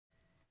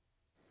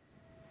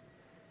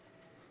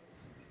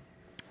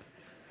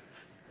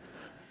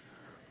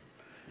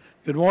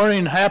Good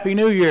morning. Happy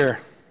New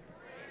Year.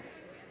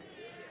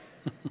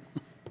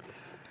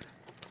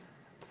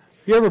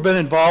 You ever been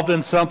involved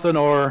in something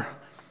or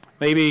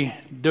maybe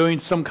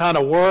doing some kind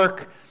of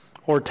work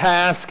or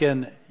task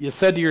and you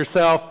said to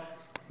yourself,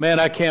 man,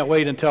 I can't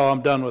wait until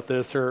I'm done with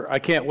this, or I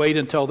can't wait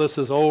until this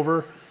is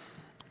over?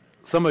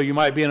 Some of you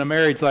might be in a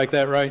marriage like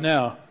that right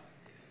now.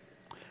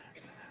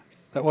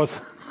 That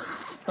wasn't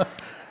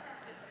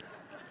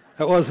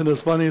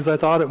as funny as I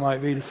thought it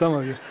might be to some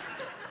of you.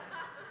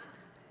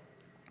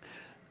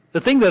 The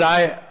thing that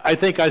I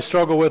think I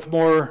struggle with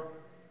more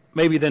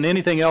maybe than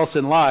anything else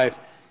in life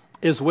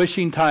is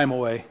wishing time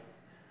away.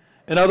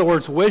 In other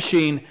words,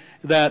 wishing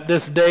that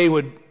this day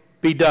would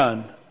be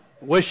done,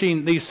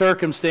 wishing these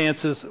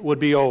circumstances would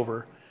be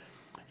over.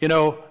 You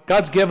know,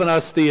 God's given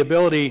us the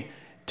ability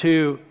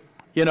to,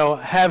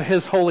 have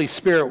His Holy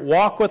Spirit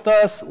walk with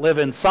us, live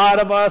inside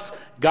of us,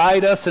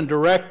 guide us and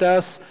direct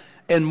us,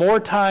 and more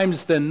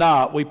times than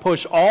not, we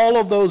push all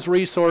of those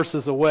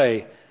resources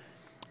away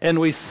and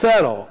we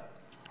settle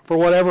for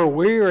whatever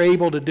we're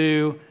able to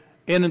do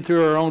in and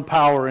through our own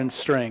power and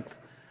strength.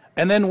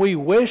 And then we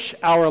wish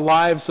our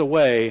lives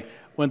away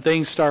when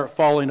things start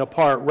falling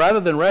apart,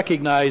 rather than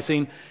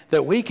recognizing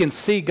that we can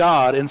see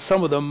God in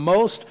some of the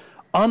most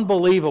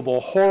unbelievable,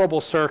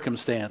 horrible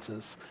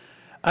circumstances.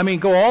 I mean,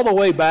 go all the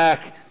way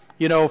back,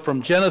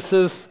 from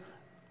Genesis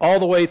all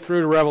the way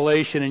through to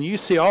Revelation, and you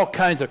see all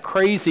kinds of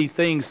crazy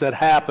things that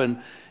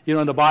happen,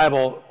 in the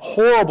Bible,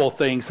 horrible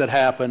things that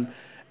happen.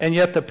 And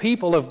yet the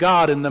people of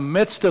God, in the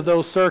midst of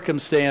those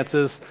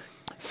circumstances,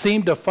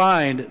 seem to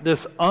find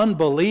this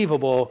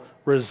unbelievable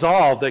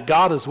resolve that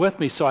God is with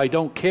me, so I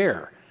don't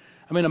care.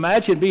 I mean,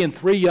 imagine being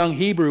 3 young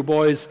Hebrew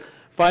boys,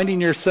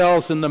 finding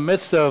yourselves in the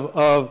midst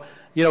of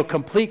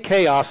complete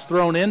chaos,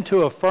 thrown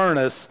into a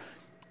furnace,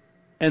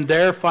 and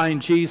there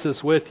find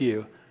Jesus with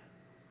you.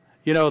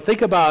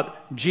 Think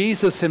about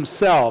Jesus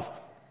himself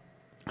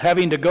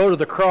having to go to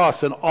the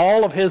cross, and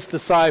all of his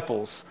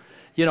disciples,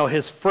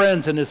 his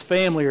friends and his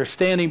family are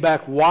standing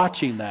back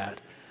watching that,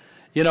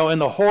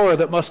 and the horror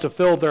that must have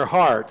filled their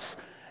hearts.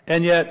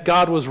 And yet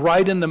God was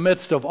right in the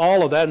midst of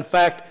all of that. In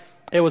fact,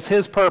 it was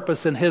his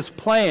purpose and his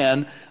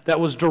plan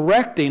that was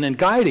directing and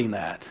guiding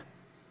that.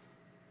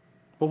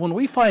 But when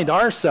we find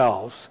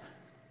ourselves,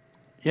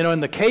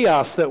 in the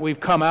chaos that we've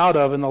come out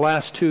of in the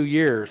last 2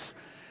 years,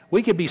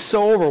 we could be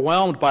so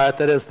overwhelmed by it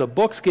that as the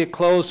books get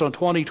closed on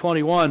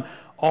 2021,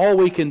 all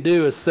we can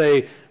do is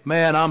say,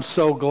 man, I'm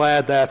so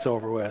glad that's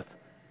over with,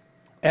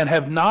 and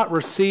have not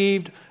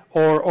received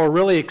or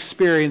really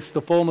experienced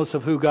the fullness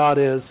of who God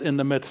is in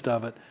the midst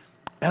of it.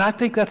 And I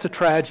think that's a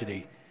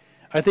tragedy.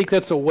 I think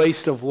that's a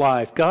waste of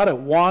life. God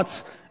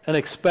wants and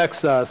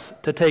expects us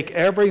to take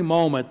every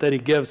moment that he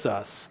gives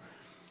us,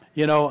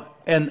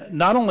 and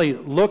not only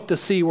look to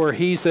see where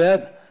he's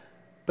at,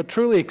 but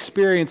truly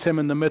experience him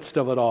in the midst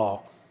of it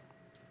all.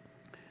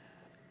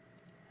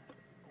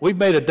 We've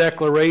made a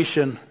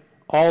declaration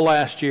all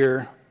last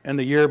year and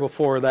the year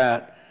before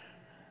that.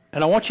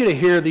 And I want you to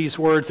hear these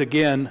words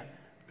again,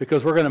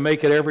 because we're going to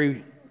make it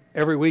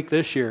every week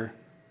this year.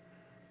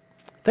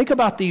 Think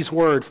about these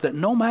words, that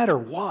no matter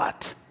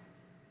what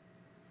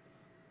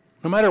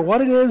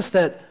it is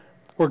that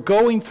we're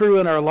going through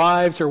in our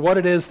lives, or what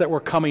it is that we're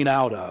coming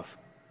out of,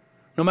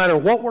 no matter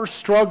what we're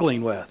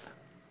struggling with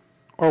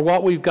or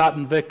what we've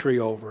gotten victory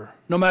over,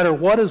 no matter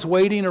what is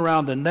waiting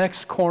around the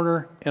next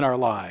corner in our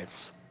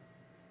lives,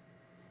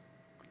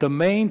 the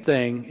main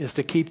thing is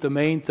to keep the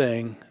main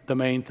thing the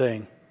main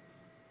thing.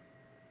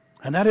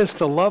 And that is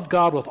to love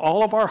God with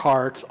all of our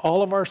hearts,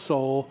 all of our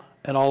soul,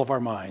 and all of our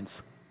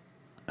minds.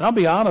 And I'll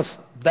be honest,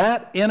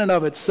 that in and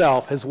of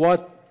itself is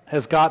what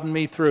has gotten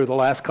me through the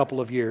last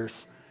couple of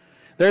years.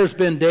 There's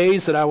been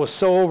days that I was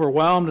so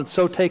overwhelmed and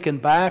so taken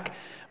back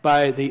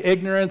by the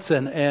ignorance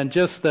and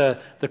just the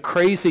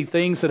crazy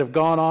things that have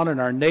gone on in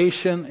our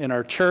nation, in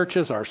our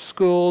churches, our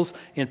schools,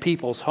 in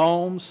people's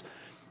homes.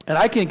 And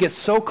I can get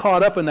so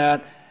caught up in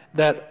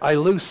that I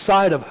lose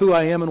sight of who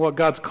I am and what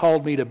God's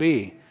called me to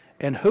be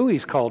and who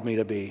he's called me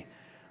to be.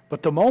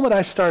 But the moment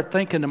I start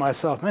thinking to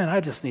myself, man, I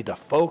just need to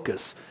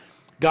focus.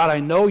 God, I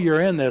know you're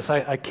in this.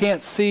 I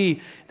can't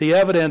see the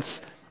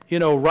evidence,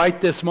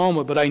 right this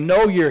moment, but I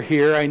know you're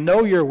here. I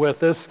know you're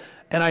with us,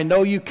 and I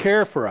know you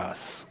care for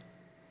us.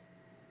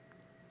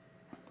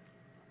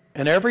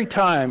 And every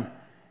time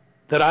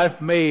that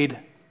I've made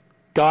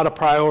God a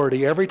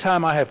priority, every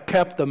time I have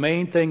kept the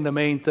main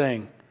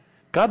thing,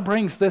 God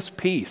brings this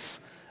peace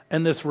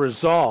and this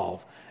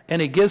resolve,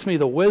 and he gives me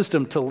the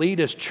wisdom to lead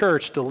his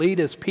church, to lead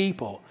his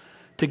people,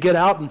 to get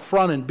out in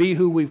front and be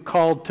who we've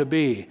called to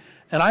be.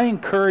 And I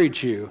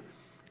encourage you,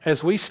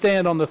 as we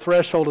stand on the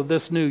threshold of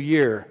this new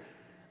year,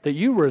 that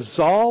you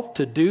resolve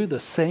to do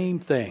the same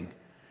thing,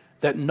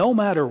 that no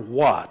matter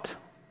what,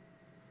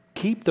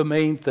 keep the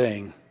main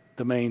thing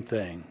the main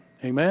thing.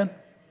 Amen?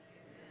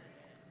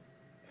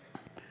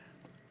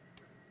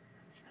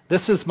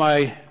 This is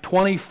my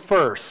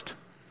 21st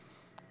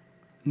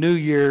New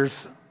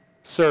Year's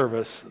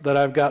service that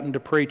I've gotten to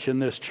preach in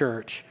this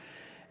church.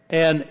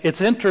 And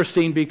it's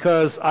interesting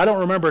because I don't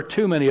remember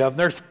too many of them.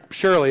 There's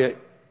surely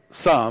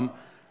some.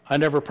 I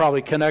never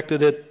probably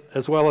connected it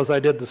as well as I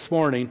did this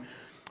morning.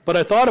 But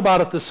I thought about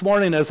it this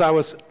morning as I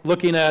was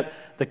looking at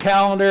the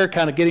calendar,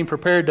 kind of getting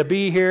prepared to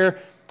be here,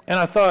 and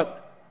I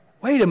thought,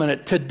 wait a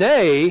minute,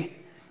 today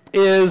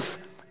is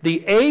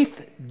the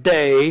 8th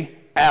day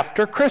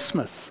after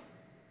Christmas.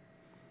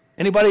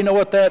 Anybody know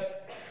what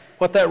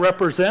that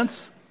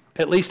represents,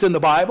 at least in the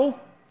Bible?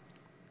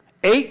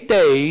 8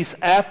 days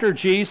after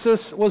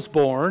Jesus was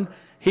born,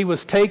 he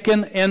was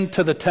taken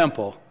into the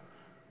temple.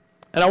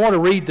 And I want to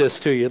read this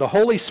to you. The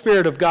Holy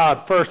Spirit of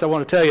God, first I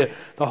want to tell you,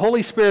 the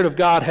Holy Spirit of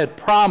God had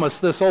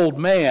promised this old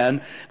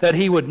man that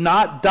he would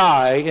not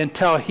die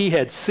until he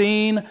had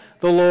seen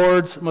the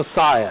Lord's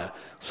Messiah.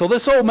 So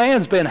this old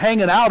man's been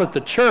hanging out at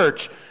the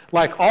church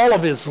like all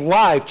of his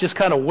life, just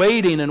kind of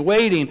waiting and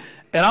waiting.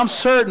 And I'm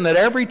certain that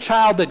every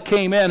child that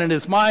came in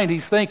his mind,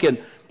 he's thinking,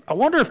 I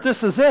wonder if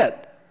this is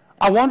it.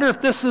 I wonder if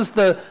this is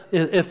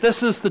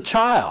the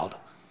child.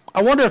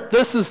 I wonder if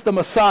this is the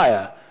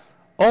Messiah.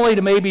 Only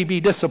to maybe be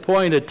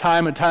disappointed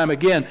time and time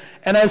again.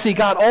 And as he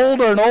got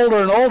older and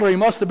older and older, he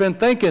must have been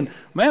thinking,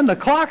 man, the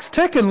clock's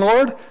ticking,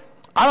 Lord.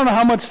 I don't know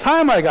how much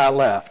time I got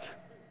left.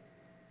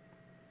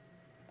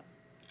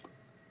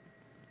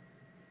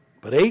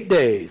 But 8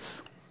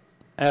 days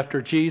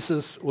after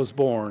Jesus was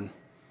born,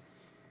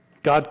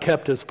 God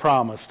kept his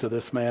promise to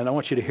this man. I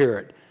want you to hear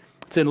it.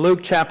 It's in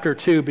Luke chapter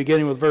 2,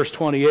 beginning with verse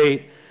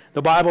 28.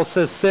 The Bible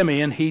says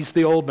Simeon, he's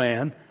the old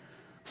man.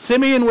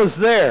 Simeon was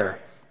there.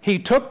 He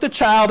took the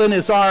child in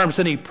his arms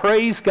and he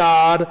praised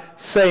God,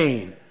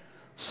 saying,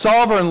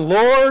 Sovereign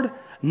Lord,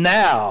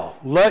 now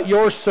let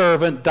your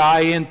servant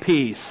die in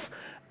peace,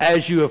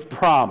 as you have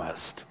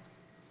promised.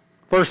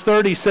 Verse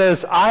 30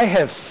 says, I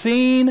have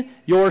seen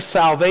your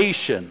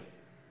salvation,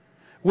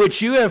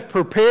 which you have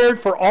prepared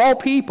for all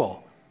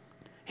people.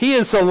 He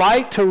is the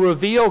light to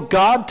reveal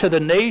God to the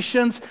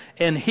nations,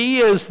 and he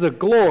is the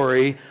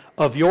glory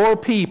of your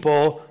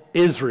people,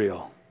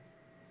 Israel.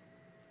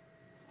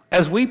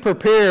 As we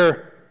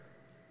prepare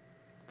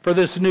for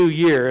this new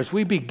year, as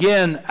we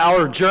begin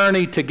our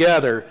journey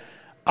together,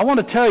 I want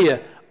to tell you,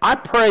 I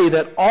pray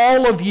that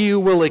all of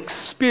you will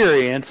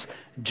experience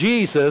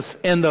Jesus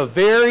in the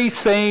very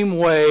same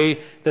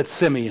way that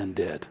Simeon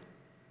did.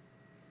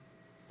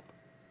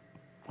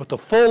 With a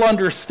full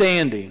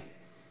understanding,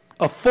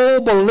 a full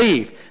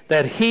belief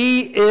that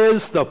he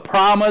is the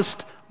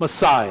promised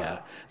Messiah,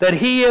 that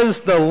he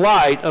is the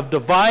light of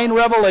divine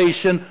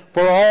revelation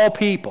for all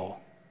people.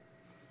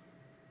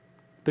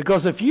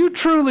 Because if you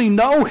truly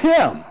know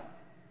him,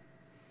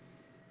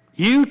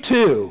 you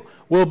too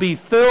will be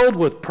filled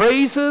with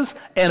praises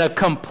and a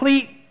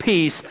complete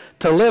peace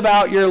to live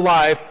out your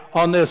life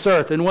on this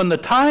earth. And when the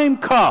time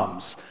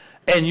comes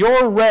and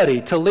you're ready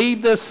to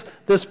leave this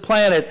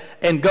planet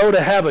and go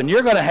to heaven,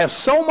 you're going to have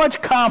so much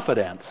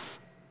confidence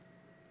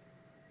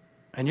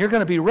and you're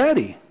going to be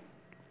ready.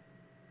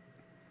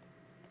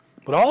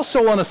 But I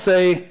also want to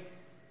say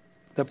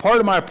that part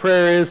of my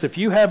prayer is if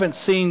you haven't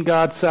seen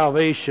God's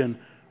salvation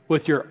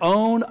with your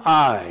own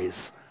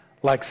eyes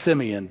like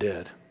Simeon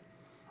did.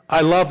 I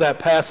love that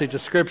passage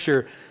of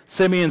Scripture.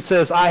 Simeon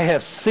says, I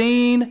have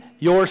seen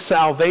your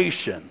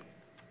salvation.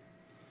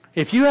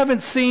 If you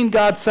haven't seen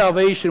God's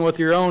salvation with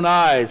your own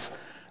eyes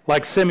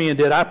like Simeon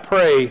did, I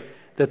pray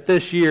that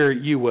this year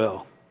you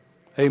will.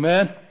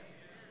 Amen?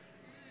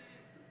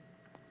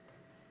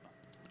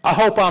 I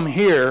hope I'm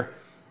here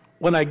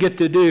when I get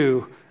to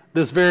do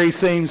this very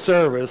same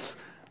service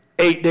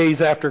 8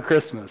 days after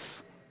Christmas.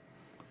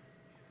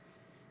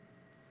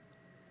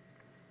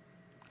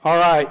 All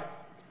right,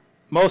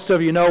 most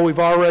of you know we've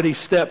already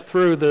stepped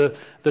through the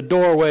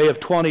doorway of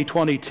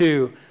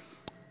 2022.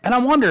 And I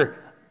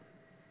wonder,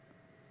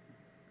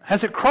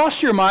 has it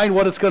crossed your mind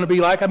what it's going to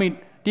be like? I mean,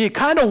 do you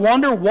kind of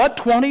wonder what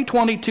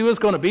 2022 is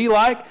going to be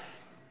like?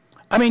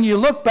 I mean, you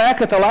look back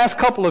at the last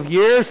couple of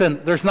years and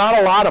there's not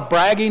a lot of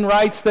bragging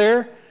rights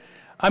there.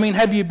 I mean,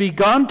 have you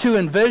begun to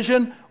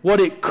envision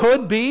what it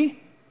could be?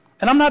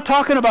 And I'm not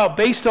talking about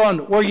based on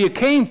where you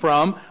came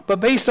from, but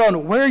based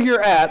on where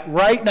you're at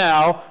right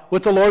now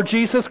with the Lord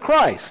Jesus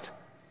Christ.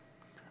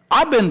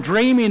 I've been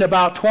dreaming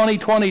about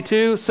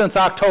 2022 since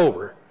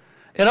October.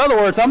 In other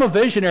words, I'm a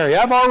visionary.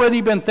 I've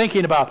already been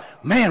thinking about,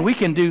 man, we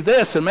can do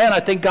this, and man, I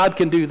think God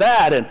can do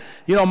that. And,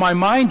 you know, my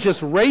mind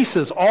just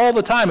races all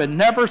the time. It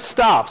never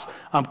stops.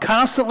 I'm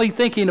constantly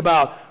thinking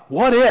about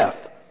what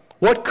if,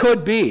 what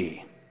could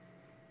be.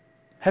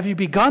 Have you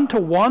begun to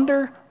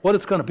wonder what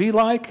it's going to be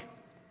like?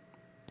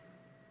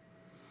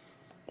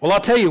 Well, I'll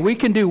tell you, we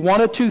can do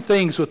one of two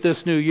things with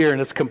this new year,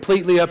 and it's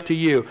completely up to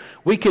you.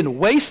 We can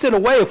waste it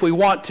away if we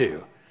want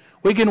to.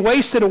 We can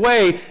waste it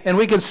away, and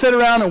we can sit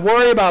around and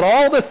worry about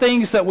all the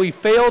things that we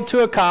failed to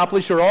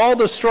accomplish or all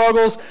the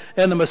struggles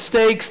and the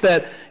mistakes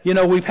that, you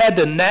know, we've had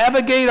to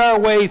navigate our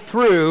way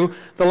through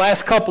the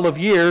last couple of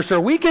years,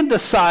 or we can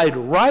decide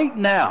right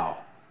now,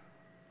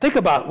 think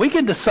about it, we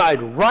can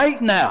decide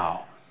right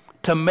now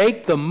to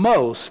make the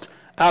most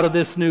out of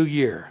this new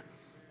year.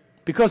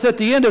 Because at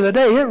the end of the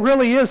day, it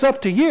really is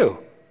up to you.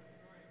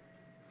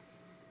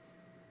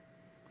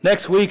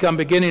 Next week, I'm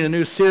beginning a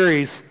new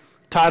series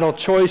titled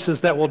Choices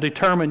That Will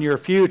Determine Your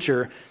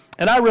Future.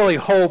 And I really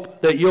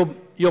hope that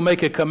you'll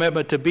make a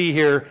commitment to be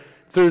here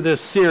through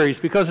this series,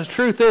 because the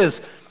truth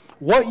is,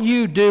 what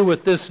you do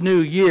with this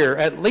new year,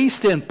 at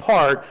least in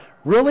part,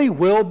 really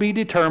will be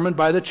determined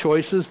by the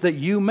choices that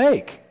you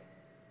make.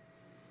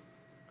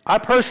 I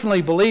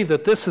personally believe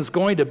that this is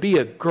going to be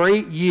a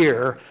great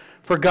year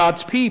for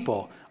God's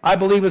people. I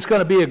believe it's going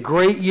to be a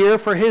great year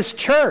for His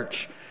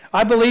church.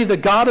 I believe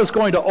that God is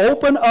going to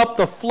open up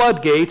the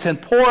floodgates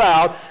and pour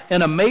out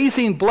an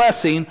amazing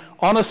blessing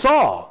on us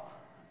all.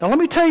 Now let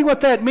me tell you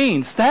what that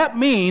means. That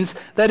means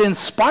that in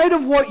spite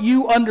of what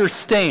you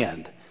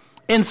understand,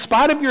 in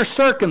spite of your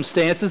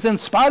circumstances, in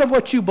spite of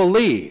what you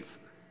believe,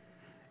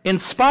 in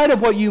spite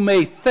of what you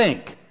may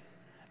think,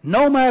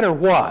 no matter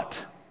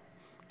what,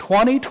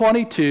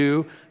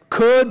 2022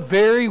 could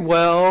very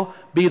well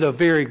be the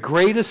very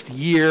greatest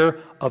year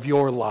of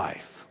your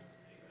life.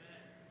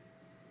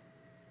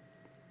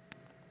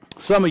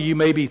 Some of you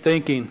may be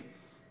thinking,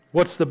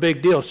 what's the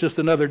big deal? It's just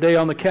another day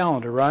on the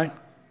calendar, right?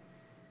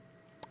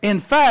 In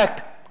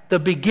fact, the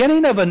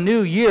beginning of a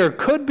new year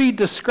could be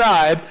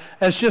described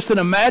as just an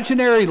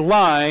imaginary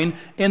line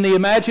in the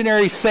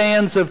imaginary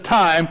sands of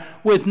time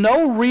with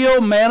no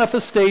real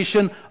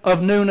manifestation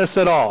of newness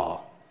at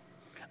all.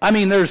 I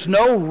mean, there's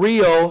no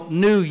real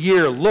New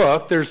Year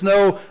look. There's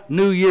no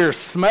New Year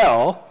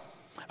smell.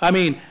 I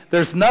mean,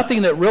 there's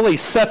nothing that really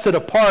sets it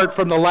apart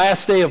from the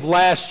last day of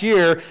last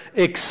year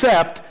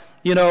except,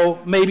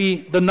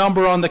 maybe the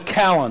number on the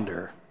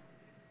calendar.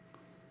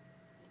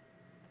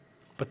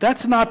 But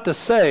that's not to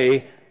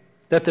say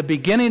that the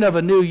beginning of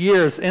a new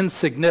year is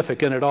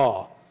insignificant at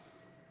all.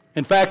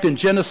 In fact, in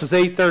Genesis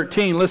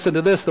 8:13, listen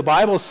to this. The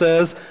Bible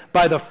says,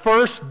 by the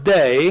first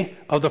day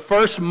of the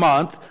first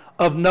month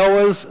of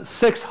Noah's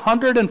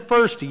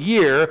 601st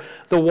year,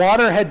 the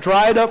water had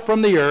dried up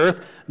from the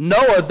earth.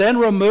 Noah then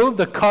removed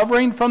the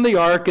covering from the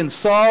ark and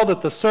saw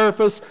that the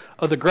surface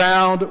of the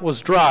ground was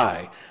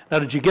dry. Now,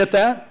 did you get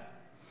that?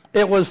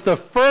 It was the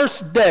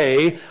first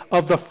day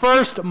of the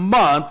first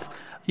month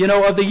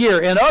of the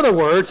year. In other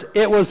words,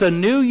 it was a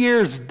New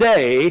Year's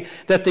Day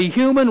that the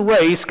human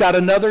race got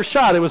another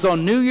shot. It was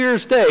on New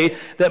Year's Day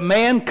that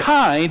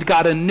mankind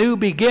got a new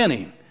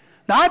beginning.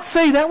 Now, I'd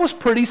say that was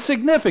pretty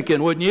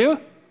significant, wouldn't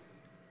you?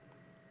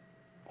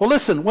 Well,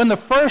 listen, when the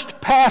first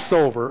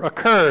Passover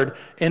occurred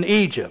in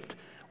Egypt,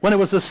 when it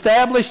was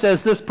established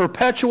as this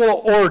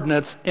perpetual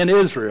ordinance in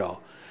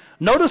Israel,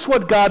 notice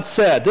what God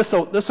said. This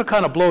will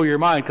kind of blow your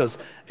mind because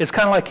it's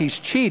kind of like He's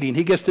cheating.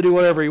 He gets to do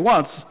whatever He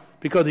wants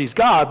because He's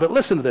God. But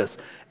listen to this.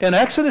 In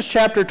Exodus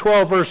chapter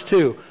 12, verse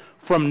 2,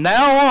 from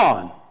now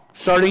on,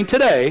 starting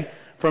today,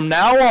 from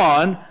now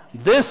on,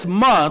 this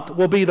month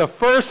will be the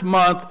first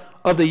month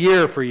of the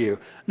year for you.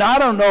 Now, I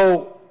don't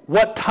know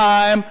what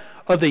time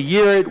of the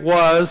year it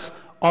was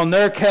on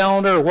their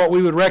calendar or what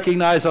we would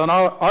recognize on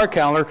our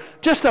calendar.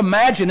 Just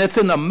imagine it's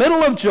in the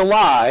middle of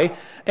July,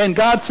 and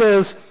God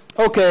says,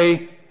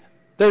 okay,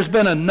 there's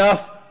been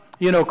enough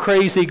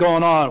crazy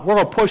going on. We're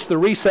going to push the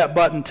reset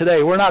button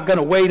today. We're not going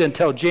to wait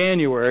until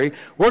January.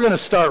 We're going to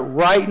start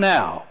right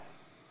now.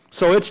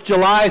 So it's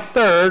July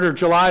 3rd or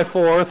July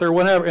 4th or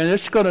whenever, and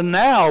it's going to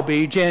now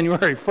be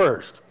January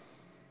 1st.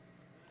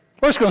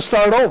 We're just going to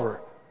start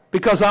over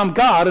because I'm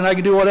God and I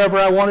can do whatever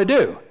I want to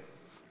do.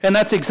 And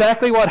that's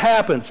exactly what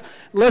happens.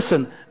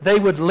 Listen, they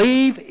would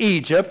leave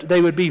Egypt. They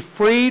would be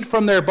freed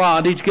from their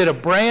bondage, get a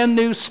brand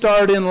new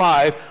start in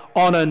life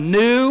on a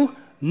New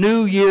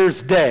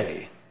Year's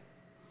Day.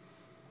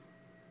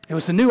 It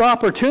was a new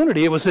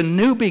opportunity. It was a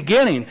new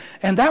beginning.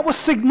 And that was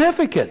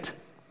significant.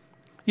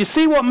 You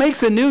see, what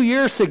makes a new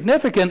year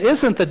significant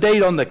isn't the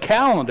date on the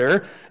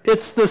calendar.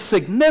 It's the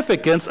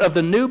significance of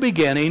the new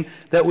beginning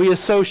that we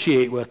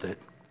associate with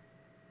it.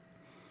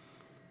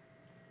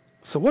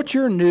 So what's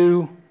your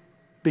new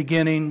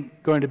beginning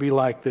going to be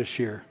like this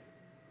year?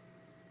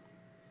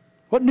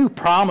 What new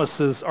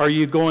promises are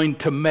you going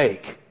to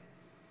make?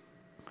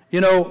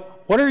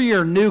 What are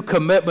your new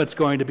commitments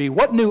going to be?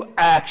 What new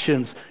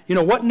actions,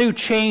 what new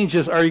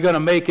changes are you going to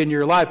make in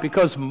your life?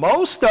 Because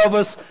most of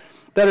us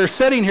that are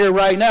sitting here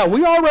right now,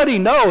 we already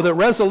know that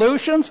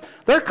resolutions,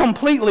 they're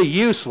completely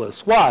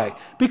useless. Why?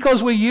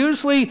 Because we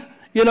usually,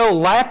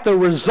 lack the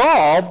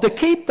resolve to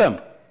keep them.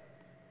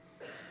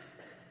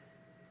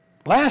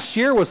 Last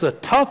year was a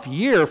tough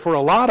year for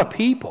a lot of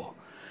people.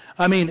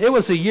 I mean, it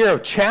was a year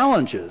of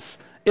challenges.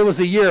 It was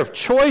a year of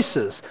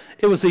choices.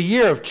 It was a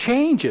year of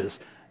changes.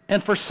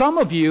 And for some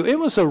of you, it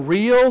was a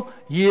real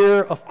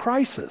year of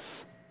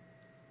crisis.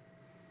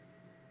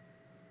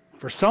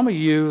 For some of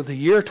you, the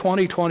year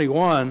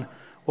 2021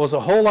 was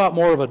a whole lot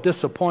more of a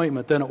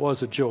disappointment than it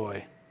was a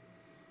joy.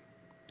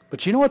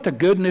 But you know what the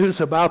good news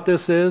about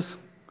this is?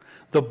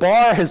 The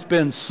bar has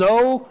been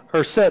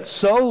set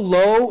so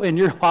low in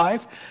your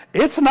life,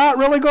 it's not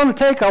really going to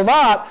take a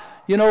lot,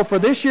 for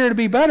this year to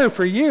be better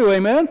for you,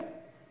 amen?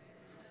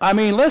 I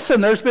mean,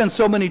 listen, there's been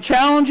so many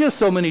challenges,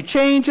 so many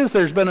changes,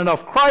 there's been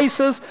enough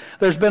crisis,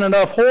 there's been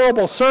enough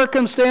horrible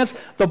circumstance.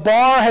 The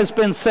bar has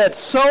been set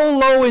so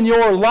low in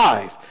your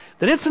life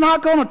that it's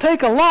not going to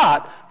take a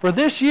lot for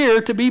this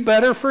year to be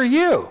better for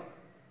you.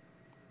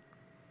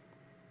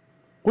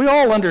 We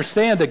all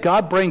understand that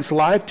God brings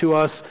life to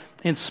us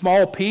in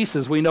small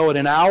pieces. We know it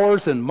in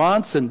hours and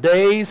months and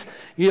days.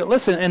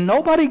 Listen, and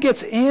nobody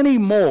gets any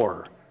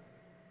more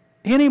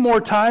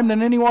time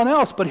than anyone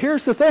else. But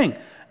here's the thing.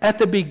 At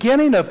the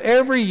beginning of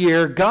every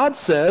year, God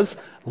says,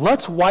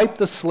 let's wipe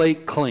the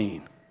slate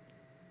clean.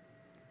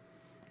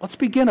 Let's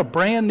begin a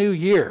brand new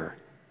year.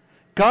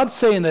 God's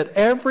saying that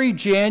every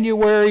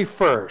January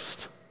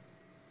 1st,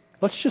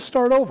 let's just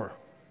start over.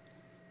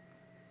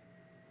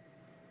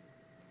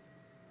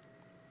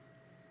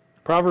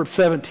 Proverbs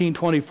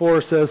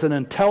 17:24 says, an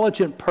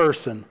intelligent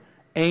person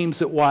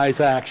aims at wise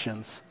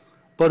actions,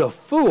 but a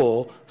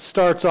fool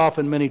starts off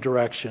in many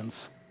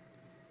directions.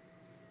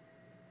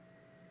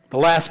 The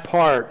last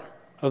part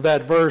of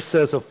that verse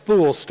says, a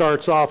fool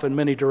starts off in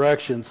many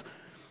directions.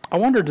 I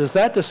wonder, does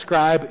that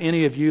describe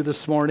any of you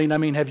this morning? I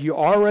mean, have you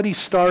already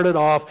started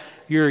off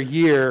your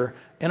year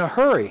in a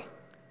hurry?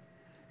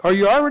 Are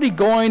you already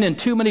going in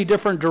too many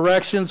different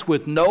directions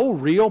with no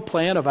real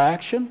plan of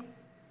action?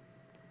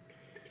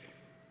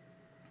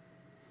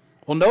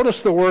 Well,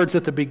 notice the words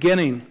at the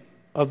beginning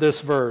of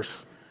this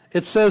verse.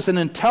 It says, an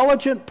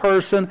intelligent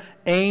person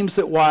aims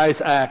at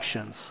wise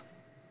actions.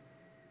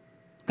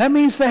 That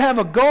means they have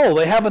a goal,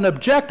 they have an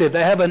objective,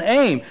 they have an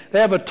aim,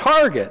 they have a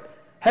target.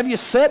 Have you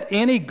set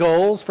any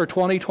goals for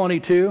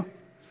 2022?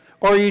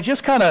 Or are you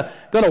just kind of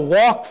going to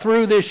walk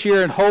through this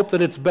year and hope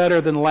that it's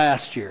better than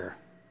last year?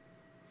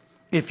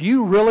 If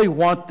you really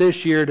want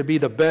this year to be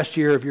the best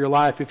year of your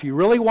life, if you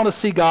really want to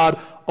see God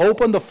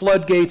open the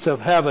floodgates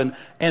of heaven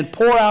and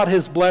pour out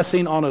his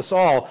blessing on us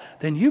all,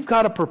 then you've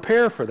got to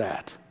prepare for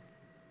that.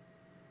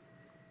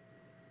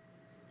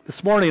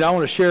 This morning, I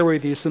want to share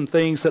with you some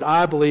things that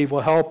I believe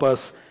will help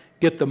us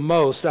get the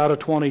most out of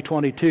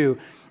 2022.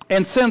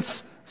 And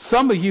since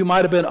some of you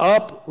might have been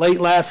up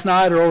late last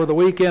night or over the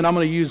weekend, I'm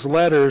going to use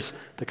letters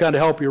to kind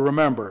of help you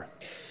remember.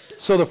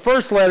 So the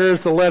first letter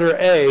is the letter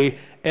A,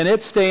 and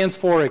it stands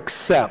for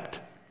accept.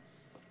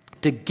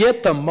 To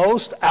get the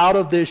most out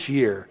of this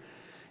year,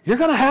 you're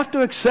going to have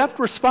to accept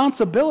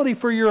responsibility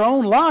for your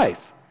own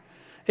life.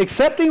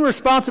 Accepting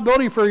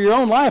responsibility for your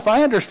own life,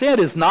 I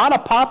understand, is not a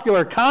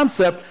popular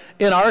concept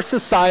in our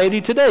society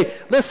today.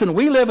 Listen,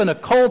 we live in a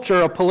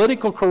culture of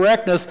political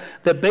correctness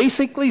that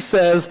basically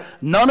says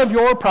none of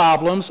your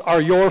problems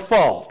are your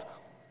fault.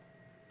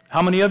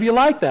 How many of you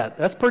like that?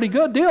 That's a pretty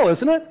good deal,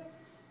 isn't it?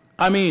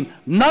 I mean,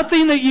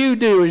 nothing that you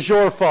do is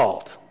your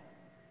fault.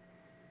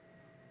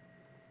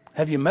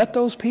 Have you met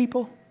those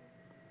people?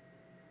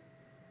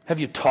 Have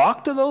you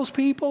talked to those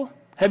people?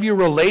 Have you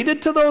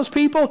related to those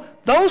people?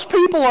 Those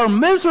people are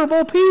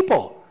miserable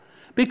people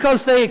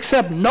because they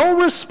accept no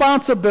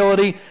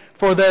responsibility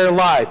for their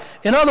life.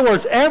 In other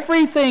words,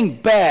 everything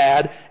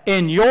bad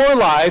in your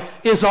life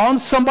is on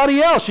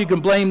somebody else. You can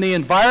blame the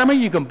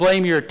environment, you can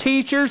blame your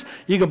teachers,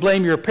 you can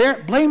blame your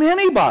parent, blame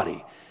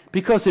anybody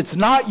because it's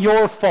not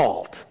your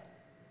fault.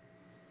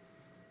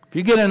 If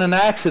you get in an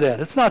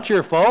accident, it's not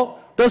your fault.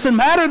 Doesn't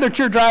matter that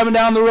you're driving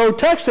down the road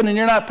texting and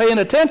you're not paying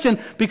attention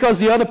because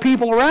the other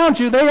people around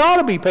you, they ought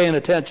to be paying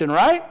attention,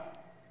 right?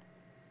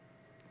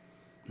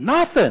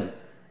 Nothing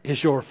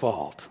is your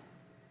fault.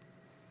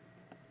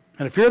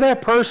 And if you're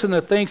that person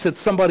that thinks it's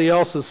somebody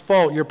else's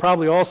fault, you're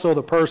probably also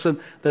the person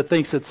that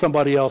thinks it's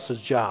somebody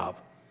else's job.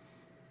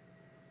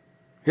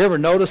 You ever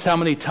notice how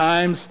many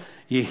times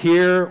you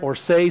hear or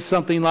say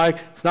something like,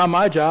 it's not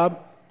my job?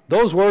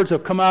 Those words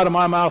have come out of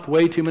my mouth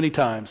way too many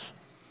times.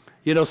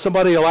 You know,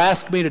 somebody will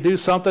ask me to do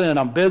something and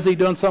I'm busy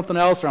doing something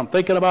else or I'm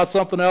thinking about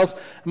something else.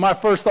 And my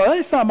first thought, hey,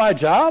 it's not my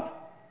job.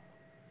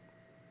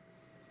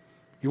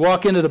 You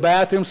walk into the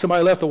bathroom,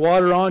 somebody left the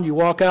water on, you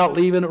walk out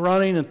leaving it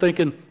running and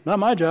thinking, not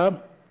my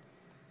job.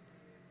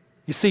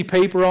 You see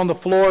paper on the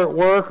floor at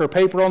work or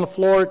paper on the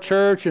floor at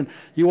church and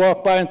you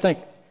walk by and think,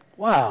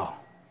 wow,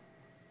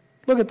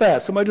 look at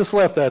that. Somebody just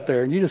left that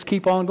there. And you just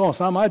keep on going. It's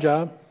not my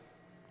job.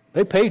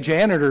 They pay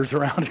janitors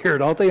around here,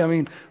 don't they? I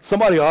mean,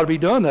 somebody ought to be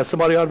doing that.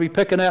 Somebody ought to be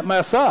picking that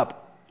mess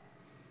up.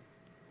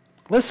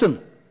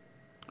 Listen,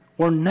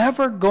 we're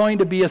never going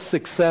to be a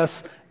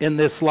success in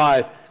this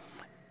life.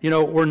 You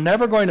know, we're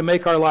never going to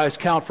make our lives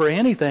count for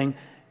anything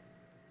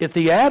if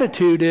the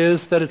attitude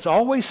is that it's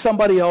always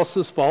somebody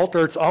else's fault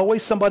or it's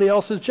always somebody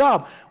else's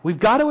job. We've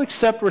got to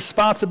accept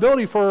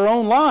responsibility for our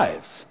own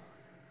lives.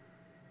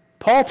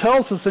 Paul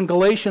tells us in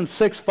Galatians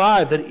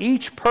 6:5 that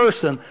each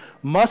person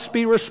must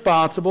be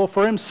responsible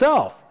for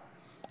himself.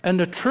 And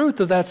the truth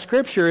of that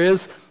scripture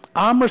is,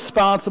 I'm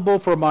responsible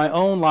for my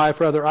own life,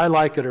 whether I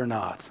like it or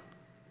not.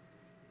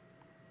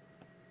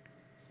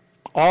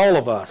 All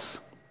of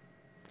us,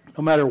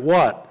 no matter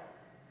what,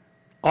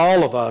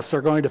 all of us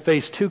are going to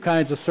face two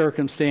kinds of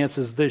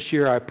circumstances this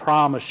year, I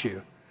promise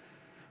you.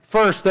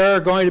 First, there are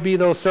going to be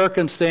those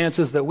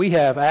circumstances that we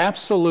have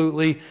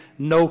absolutely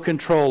no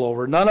control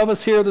over. None of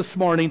us here this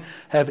morning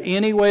have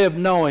any way of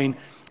knowing,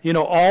 you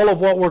know, all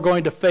of what we're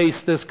going to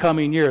face this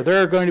coming year.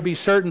 There are going to be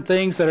certain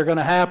things that are going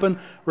to happen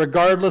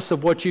regardless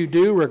of what you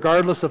do,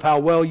 regardless of how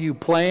well you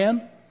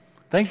plan.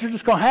 Things are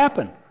just going to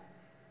happen.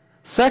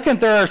 Second,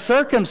 there are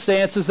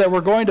circumstances that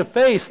we're going to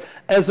face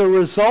as a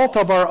result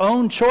of our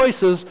own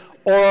choices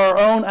or our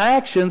own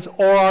actions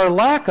or our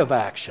lack of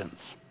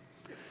actions.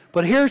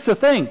 But here's the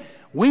thing.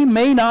 We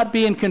may not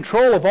be in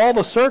control of all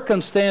the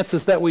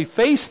circumstances that we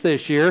face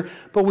this year,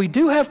 but we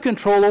do have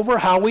control over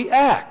how we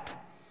act.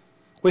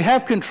 We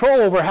have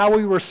control over how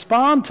we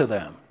respond to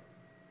them.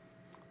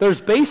 There's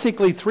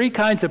basically three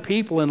kinds of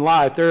people in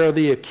life. There are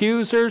the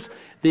accusers,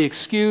 the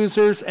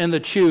excusers, and the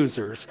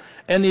choosers.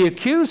 And the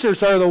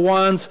accusers are the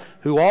ones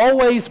who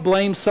always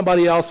blame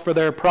somebody else for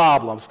their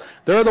problems.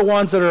 They're the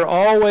ones that are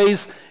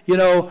always,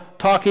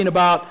 talking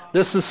about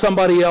this is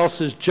somebody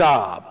else's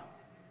job.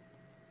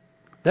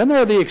 Then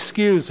there are the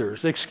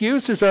excusers.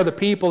 Excusers are the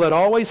people that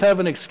always have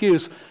an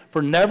excuse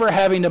for never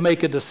having to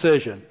make a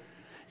decision,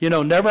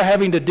 never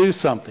having to do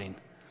something.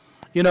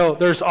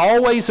 There's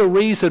always a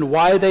reason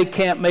why they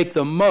can't make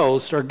the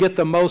most or get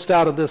the most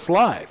out of this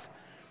life.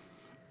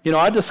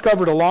 I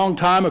discovered a long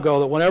time ago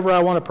that whenever I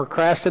want to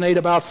procrastinate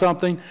about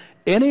something,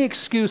 any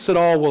excuse at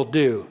all will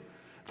do.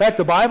 In fact,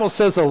 the Bible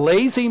says a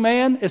lazy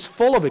man is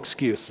full of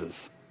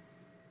excuses.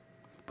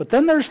 But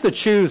then there's the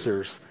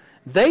choosers.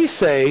 They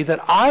say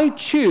that I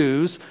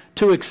choose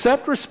to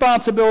accept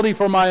responsibility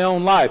for my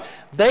own life.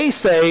 They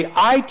say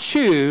I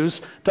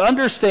choose to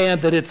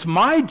understand that it's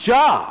my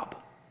job.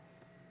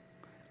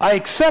 I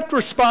accept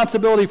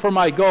responsibility for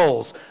my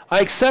goals.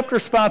 I accept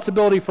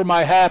responsibility for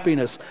my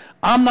happiness.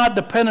 I'm not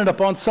dependent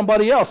upon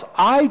somebody else.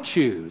 I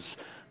choose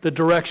the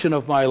direction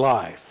of my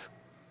life.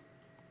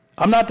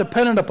 I'm not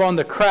dependent upon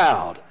the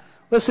crowd.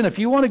 Listen, if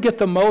you want to get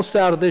the most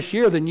out of this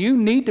year, then you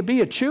need to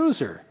be a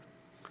chooser.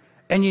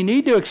 And you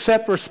need to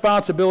accept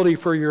responsibility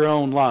for your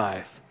own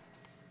life.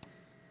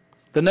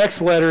 The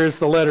next letter is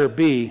the letter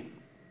B,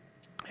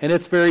 and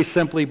it's very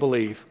simply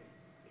believe.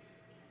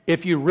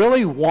 If you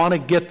really want to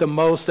get the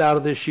most out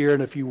of this year,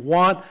 and if you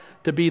want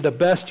to be the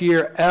best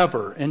year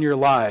ever in your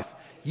life,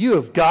 you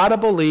have got to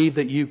believe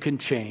that you can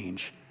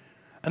change.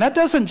 And that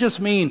doesn't just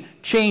mean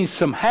change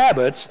some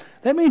habits.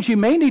 That means you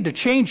may need to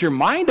change your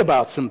mind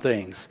about some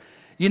things.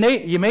 You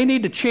may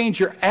need to change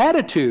your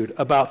attitude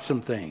about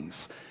some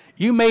things.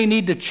 You may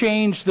need to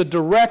change the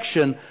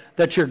direction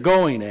that you're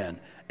going in.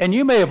 And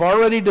you may have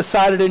already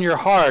decided in your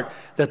heart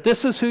that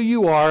this is who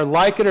you are,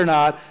 like it or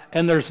not,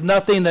 and there's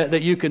nothing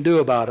that you can do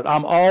about it.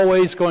 I'm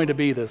always going to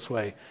be this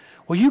way.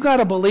 Well, you got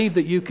to believe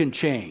that you can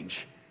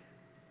change.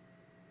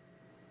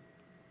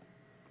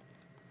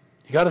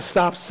 You got to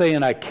stop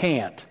saying I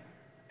can't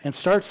and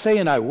start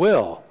saying I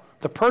will.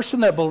 The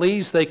person that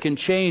believes they can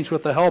change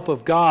with the help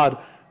of God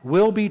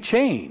will be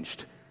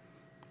changed.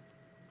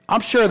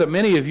 I'm sure that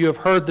many of you have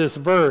heard this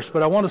verse,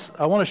 but I want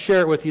to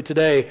share it with you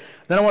today.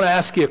 Then I want to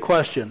ask you a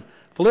question.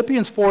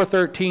 Philippians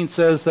 4:13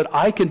 says that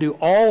I can do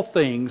all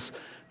things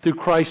through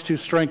Christ who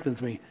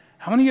strengthens me.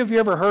 How many of you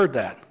ever heard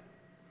that?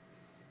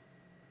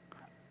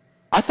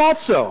 I thought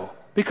so,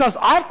 because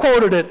I've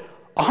quoted it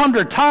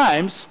 100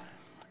 times.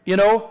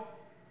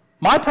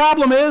 My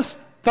problem is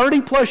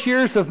 30 plus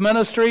years of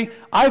ministry,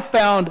 I've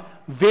found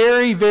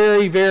very,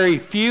 very, very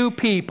few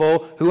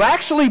people who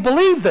actually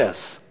believe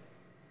this.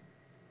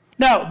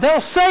 Now,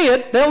 they'll say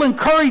it, they'll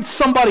encourage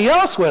somebody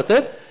else with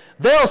it.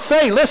 They'll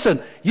say, listen,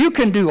 you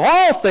can do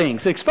all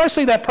things,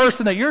 especially that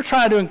person that you're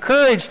trying to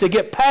encourage to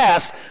get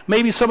past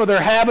maybe some of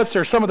their habits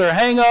or some of their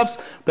hang-ups,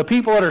 the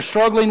people that are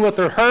struggling with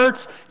their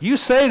hurts. You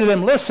say to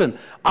them, listen,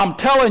 I'm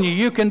telling you,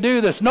 you can do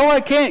this. No,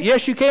 I can't.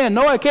 Yes, you can.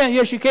 No, I can't.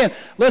 Yes, you can.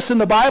 Listen,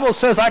 the Bible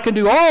says I can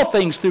do all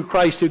things through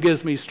Christ who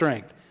gives me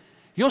strength.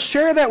 You'll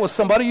share that with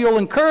somebody. You'll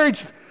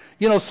encourage,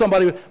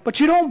 somebody, but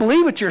you don't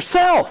believe it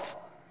yourself.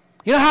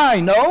 You know how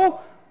I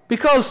know?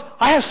 Because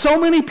I have so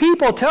many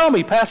people tell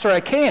me, Pastor, I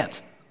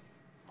can't.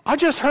 I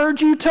just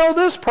heard you tell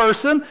this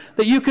person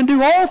that you can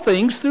do all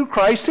things through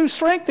Christ who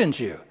strengthens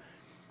you.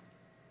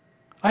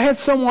 I had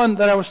someone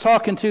that I was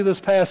talking to this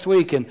past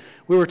week, and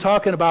we were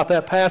talking about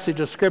that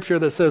passage of Scripture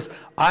that says,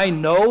 I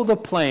know the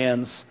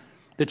plans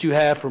that you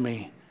have for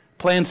me,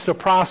 plans to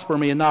prosper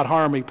me and not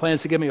harm me,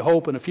 plans to give me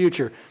hope in the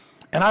future.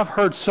 And I've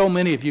heard so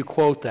many of you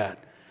quote that,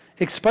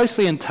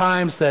 especially in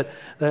times that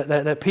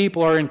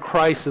people are in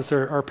crisis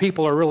or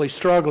people are really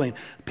struggling,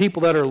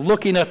 people that are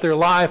looking at their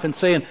life and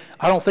saying,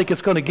 I don't think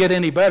it's going to get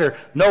any better.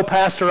 No,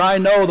 Pastor, I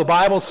know the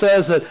Bible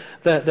says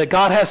that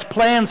God has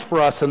plans for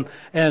us,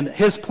 and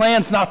his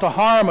plan's not to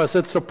harm us,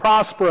 it's to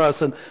prosper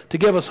us and to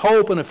give us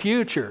hope in the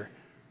future.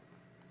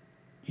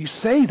 You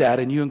say that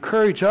and you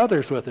encourage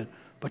others with it,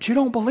 but you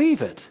don't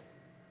believe it.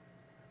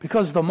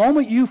 Because the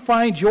moment you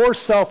find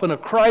yourself in a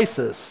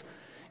crisis,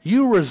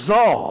 you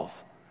resolve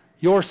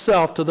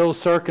yourself to those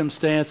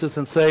circumstances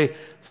and say,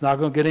 it's not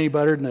going to get any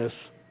better than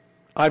this.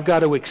 I've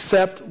got to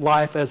accept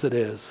life as it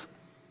is.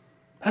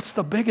 That's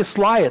the biggest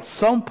lie. At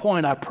some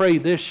point, I pray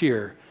this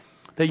year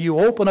that you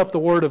open up the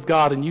Word of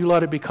God and you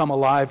let it become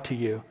alive to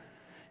you.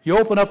 You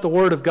open up the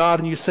Word of God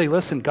and you say,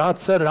 listen, God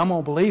said it, I'm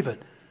going to believe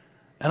it.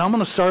 And I'm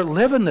going to start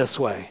living this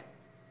way.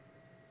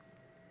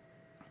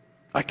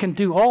 I can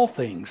do all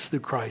things through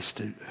Christ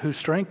who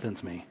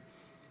strengthens me.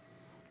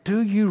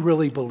 Do you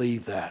really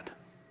believe that?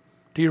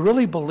 Do you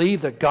really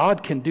believe that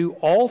God can do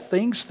all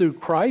things through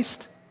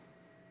Christ?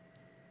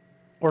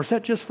 Or is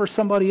that just for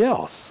somebody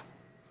else?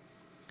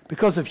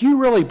 Because if you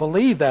really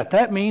believe that,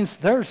 that means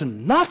there's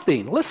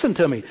nothing, listen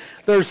to me,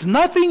 there's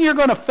nothing you're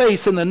going to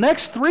face in the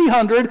next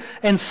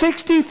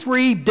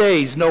 363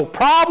 days. No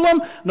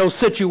problem, no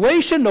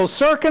situation, no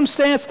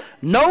circumstance,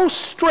 no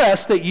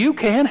stress that you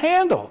can't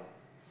handle.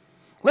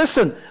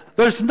 Listen,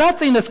 there's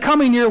nothing that's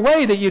coming your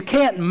way that you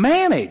can't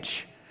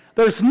manage.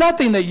 There's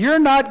nothing that you're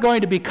not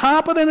going to be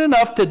competent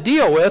enough to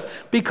deal with,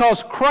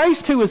 because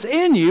Christ who is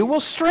in you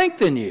will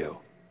strengthen you.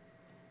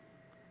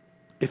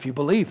 If you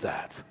believe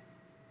that.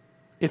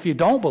 If you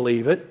don't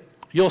believe it,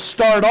 you'll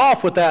start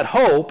off with that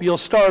hope, you'll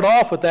start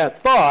off with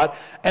that thought,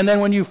 and then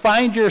when you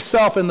find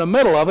yourself in the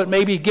middle of it,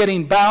 maybe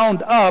getting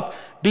bound up,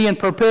 being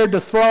prepared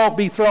to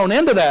be thrown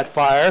into that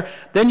fire,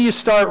 then you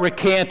start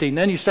recanting.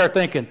 Then you start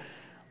thinking,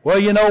 well,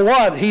 you know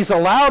what? He's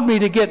allowed me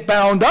to get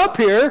bound up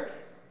here.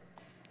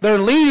 They're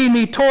leading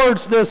me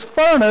towards this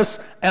furnace,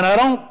 and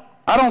I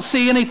don't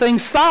see anything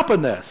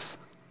stopping this.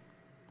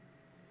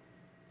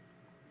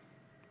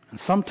 And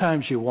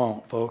sometimes you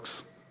won't,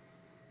 folks,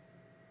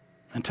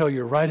 until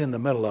you're right in the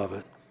middle of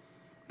it.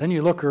 Then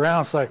you look around,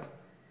 it's like,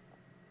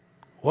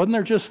 wasn't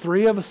there just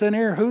 3 of us in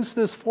here? Who's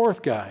this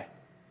 4th guy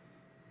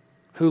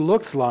who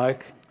looks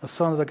like a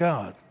son of the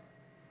God?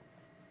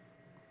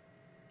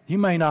 You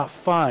may not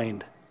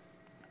find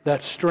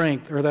that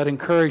strength or that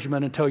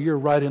encouragement until you're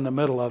right in the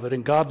middle of it,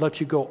 and God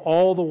lets you go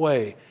all the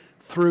way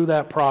through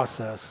that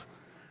process,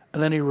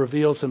 and then he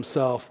reveals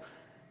himself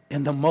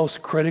in the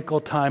most critical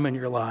time in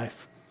your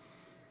life.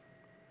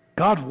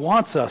 God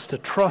wants us to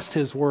trust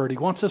his word. He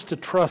wants us to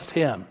trust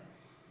him.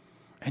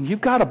 And you've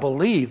got to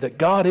believe that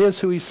God is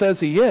who he says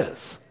he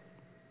is.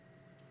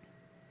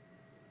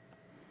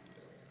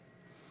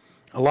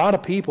 A lot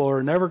of people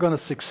are never going to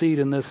succeed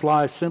in this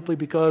life simply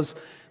because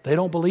they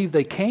don't believe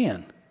they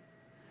can.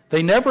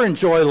 They never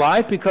enjoy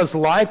life because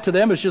life to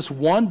them is just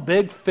one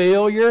big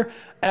failure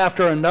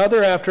after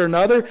another after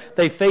another.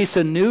 They face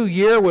a new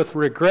year with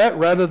regret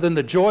rather than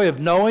the joy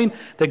of knowing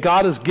that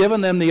God has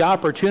given them the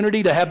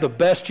opportunity to have the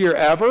best year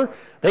ever.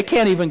 They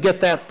can't even get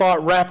that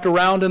thought wrapped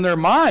around in their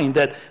mind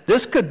that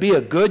this could be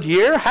a good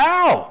year.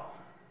 How?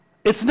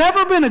 It's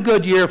never been a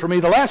good year for me.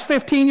 The last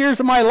 15 years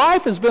of my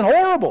life has been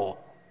horrible.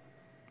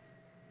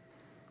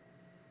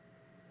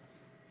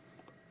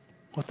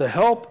 With the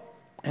help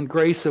and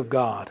grace of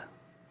God,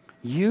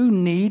 you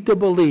need to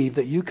believe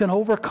that you can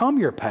overcome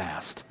your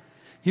past.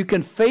 You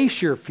can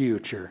face your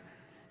future.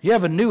 You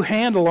have a new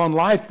handle on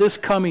life this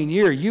coming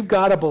year. You've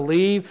got to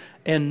believe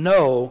and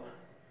know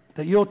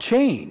that you'll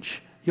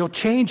change. You'll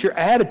change your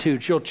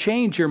attitudes. You'll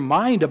change your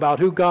mind about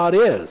who God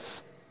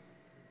is.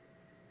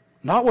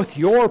 Not with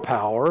your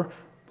power,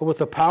 but with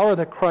the power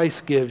that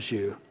Christ gives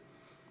you.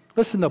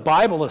 Listen, the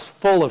Bible is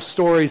full of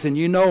stories, and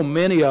you know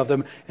many of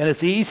them, and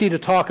it's easy to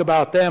talk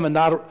about them and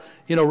not,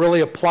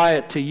 really apply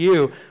it to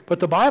you.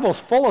 But the Bible's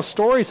full of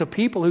stories of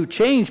people who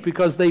changed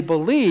because they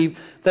believed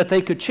that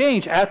they could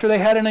change after they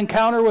had an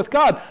encounter with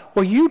God.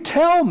 Well, you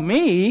tell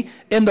me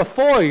in the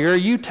foyer,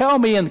 you tell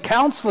me in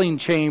counseling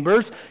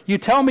chambers, you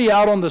tell me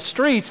out on the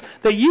streets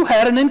that you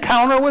had an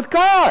encounter with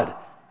God.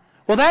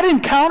 Well, that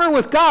encounter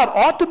with God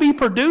ought to be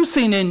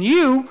producing in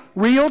you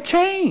real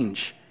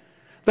change.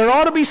 There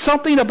ought to be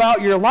something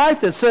about your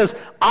life that says,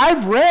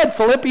 I've read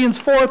Philippians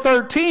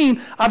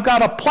 4:13. I've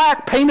got a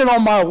plaque painted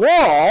on my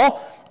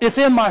wall. It's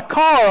in my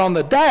car on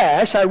the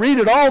dash. I read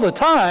it all the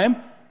time.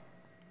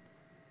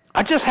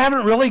 I just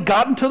haven't really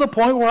gotten to the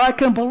point where I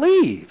can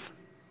believe.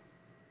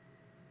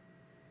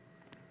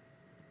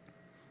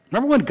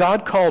 Remember when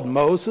God called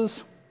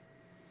Moses?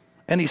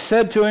 And he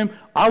said to him,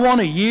 I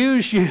want to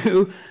use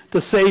you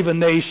to save a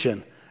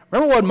nation.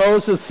 Remember what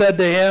Moses said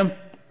to him?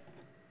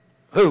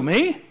 Who,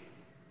 me?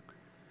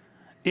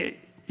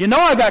 You know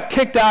I got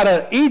kicked out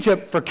of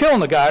Egypt for killing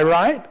the guy,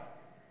 right?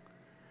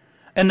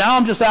 And now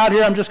I'm just out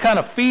here, I'm just kind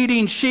of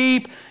feeding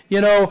sheep.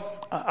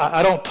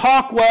 I don't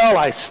talk well,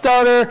 I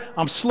stutter,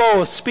 I'm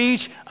slow of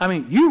speech. I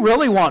mean, you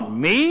really want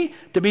me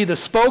to be the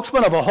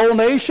spokesman of a whole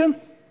nation?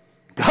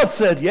 God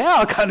said,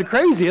 yeah, kind of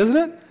crazy, isn't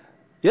it?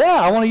 Yeah,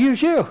 I want to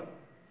use you.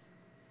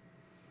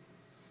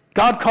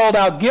 God called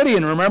out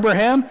Gideon, remember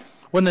him?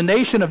 When the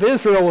nation of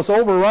Israel was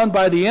overrun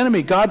by the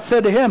enemy, God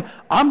said to him,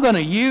 I'm going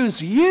to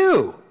use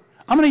you.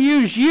 I'm going to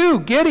use you,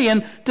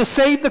 Gideon, to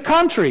save the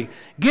country.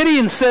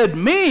 Gideon said,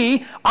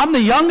 me, I'm the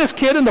youngest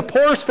kid in the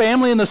poorest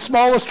family in the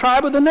smallest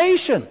tribe of the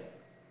nation.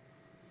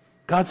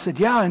 God said,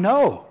 yeah, I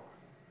know,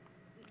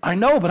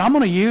 but I'm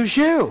going to use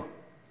you.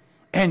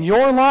 And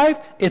your life,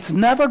 it's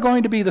never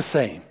going to be the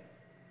same.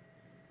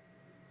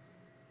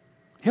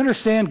 You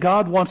understand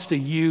God wants to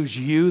use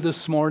you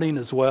this morning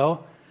as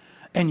well?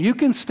 And you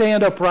can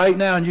stand up right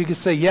now and you can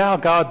say, yeah,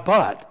 God,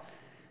 but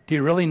do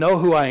you really know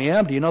who I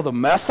am? Do you know the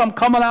mess I'm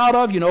coming out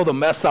of? You know the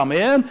mess I'm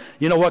in?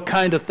 You know what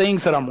kind of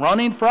things that I'm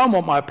running from,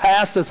 what my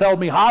past has held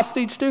me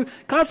hostage to?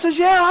 God says,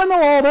 yeah, I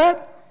know all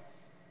that.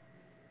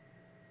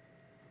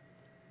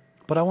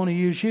 But I want to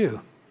use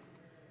you.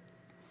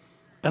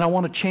 And I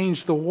want to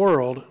change the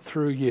world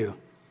through you.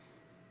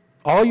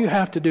 All you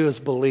have to do is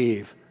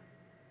believe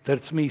that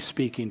it's me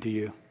speaking to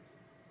you.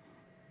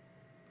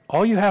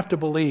 All you have to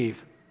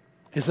believe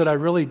is that I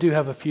really do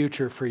have a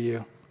future for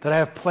you. that I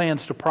have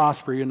plans to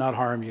prosper you and not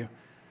harm you.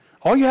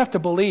 All you have to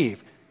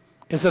believe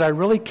is that I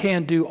really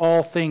can do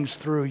all things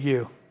through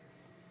you,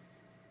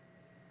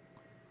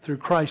 through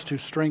Christ who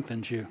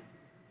strengthens you.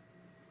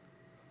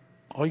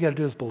 All you got to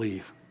do is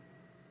believe.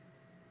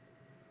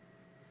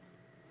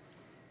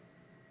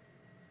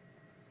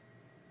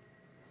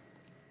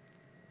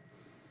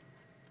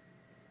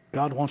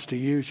 God wants to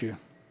use you.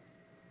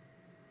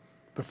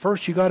 But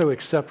first you got to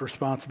accept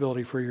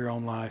responsibility for your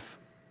own life.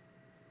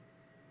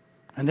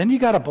 And then you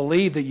got to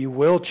believe that you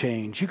will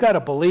change. You got to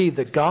believe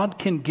that God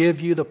can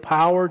give you the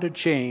power to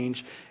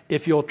change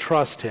if you'll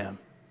trust Him.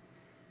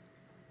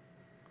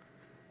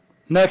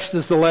 Next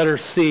is the letter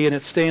C, and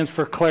it stands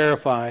for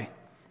clarify.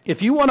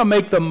 If you want to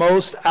make the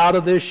most out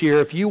of this year,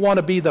 if you want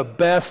to be the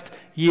best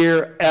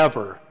year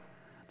ever,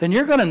 then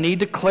you're going to need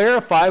to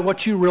clarify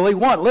what you really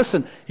want.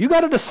 Listen, you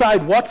got to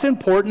decide what's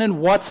important and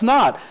what's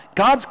not.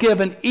 God's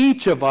given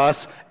each of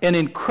us an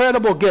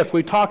incredible gift.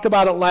 We talked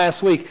about it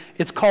last week.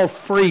 It's called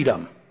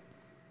freedom.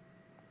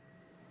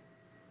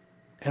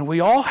 And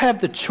we all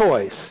have the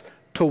choice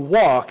to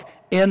walk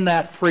in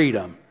that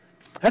freedom.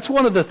 That's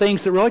one of the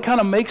things that really kind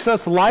of makes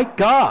us like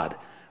God.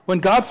 When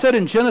God said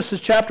in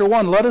Genesis chapter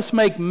 1, let us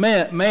make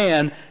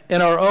man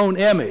in our own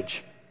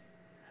image,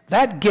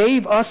 that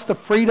gave us the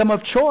freedom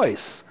of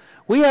choice.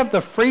 We have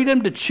the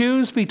freedom to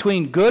choose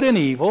between good and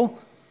evil.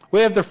 We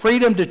have the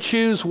freedom to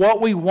choose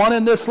what we want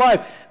in this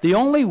life. The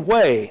only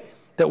way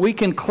that we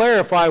can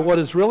clarify what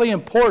is really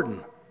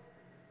important,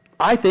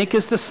 I think,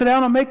 is to sit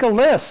down and make a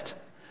list.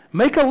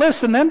 Make a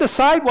list and then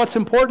decide what's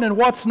important and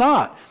what's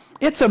not.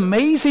 It's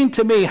amazing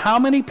to me how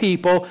many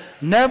people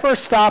never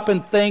stop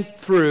and think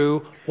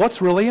through what's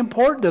really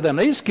important to them.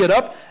 They just get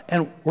up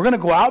and we're going to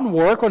go out and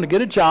work, we're going to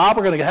get a job,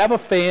 we're going to have a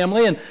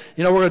family, and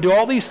we're going to do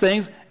all these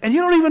things, and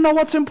you don't even know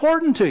what's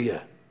important to you.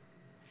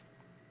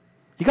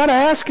 You got to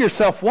ask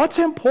yourself, what's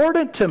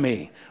important to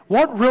me?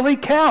 What really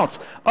counts?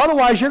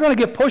 Otherwise, you're going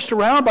to get pushed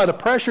around by the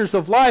pressures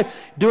of life,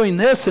 doing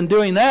this and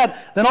doing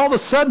that. Then all of a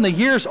sudden, the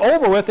year's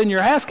over with, and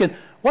you're asking,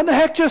 what in the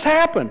heck just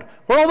happened?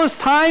 Where'd all this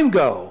time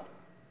go?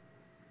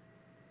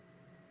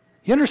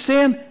 You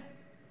understand?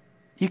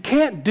 You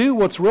can't do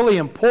what's really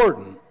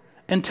important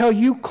until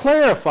you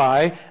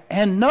clarify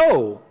and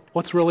know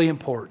what's really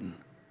important.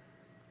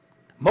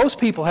 Most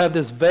people have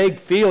this vague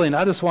feeling,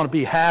 I just want to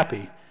be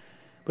happy.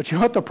 But you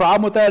know what the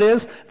problem with that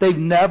is? They've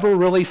never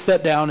really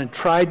sat down and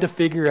tried to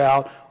figure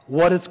out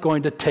what it's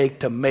going to take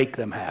to make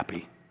them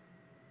happy.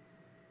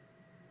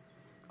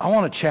 I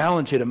want to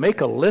challenge you to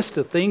make a list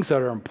of things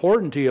that are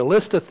important to you, a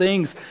list of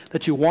things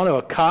that you want to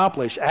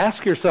accomplish.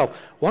 Ask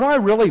yourself, what do I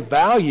really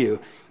value?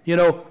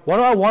 What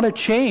do I want to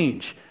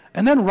change?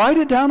 And then write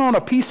it down on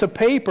a piece of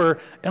paper,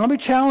 and let me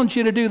challenge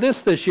you to do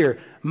this year.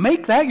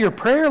 Make that your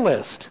prayer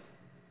list.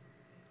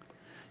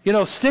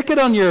 Stick it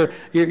on your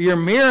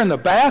mirror in the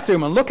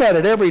bathroom and look at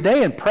it every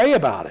day and pray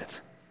about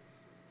it.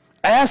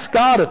 Ask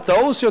God if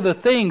those are the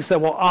things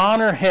that will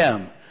honor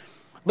Him.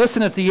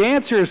 Listen, if the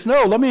answer is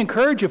no, let me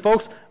encourage you,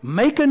 folks,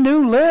 make a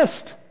new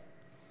list.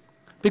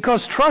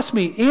 Because trust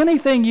me,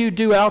 anything you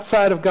do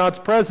outside of God's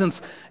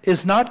presence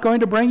is not going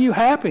to bring you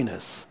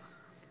happiness.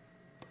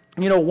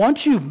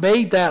 Once you've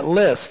made that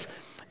list,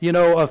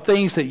 of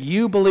things that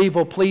you believe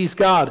will please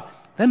God,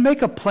 then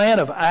make a plan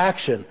of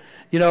action,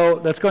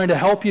 that's going to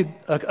help you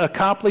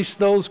accomplish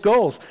those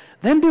goals.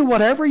 Then do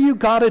whatever you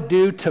got to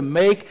do to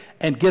make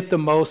and get the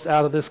most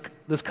out of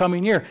this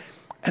coming year.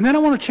 And then I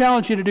want to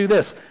challenge you to do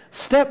this.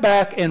 Step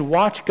back and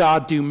watch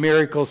God do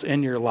miracles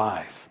in your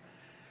life.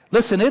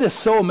 Listen, it is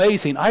so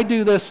amazing. I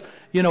do this,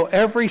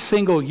 every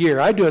single year.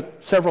 I do it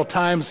several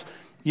times,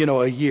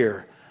 a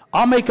year.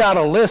 I'll make out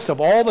a list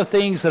of all the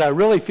things that I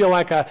really feel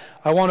like I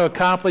want to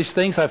accomplish,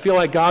 things I feel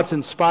like God's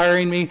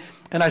inspiring me,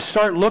 and I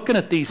start looking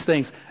at these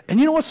things. And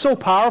you know what's so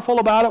powerful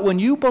about it? When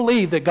you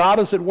believe that God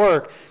is at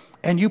work,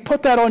 and you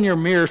put that on your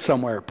mirror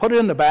somewhere, put it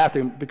in the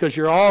bathroom, because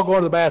you're all going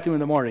to the bathroom in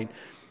the morning.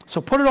 So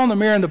put it on the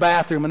mirror in the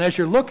bathroom, and as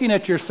you're looking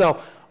at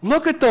yourself,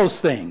 look at those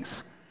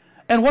things.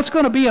 And what's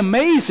going to be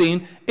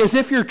amazing is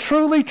if you're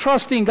truly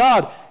trusting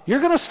God, you're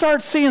going to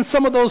start seeing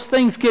some of those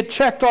things get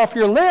checked off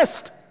your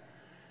list.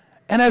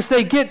 And as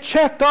they get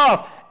checked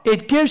off,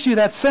 it gives you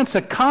that sense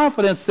of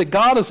confidence that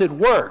God is at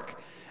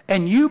work.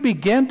 And you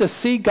begin to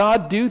see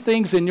God do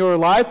things in your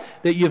life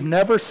that you've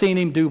never seen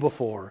Him do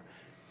before.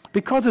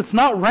 Because it's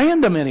not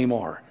random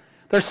anymore.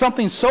 There's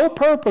something so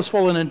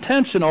purposeful and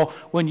intentional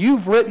when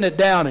you've written it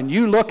down and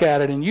you look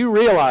at it and you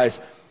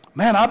realize,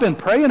 man, I've been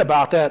praying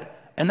about that,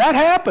 and that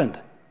happened.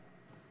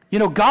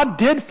 God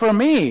did for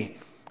me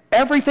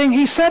everything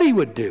He said He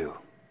would do.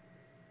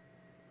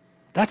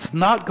 That's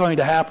not going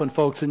to happen,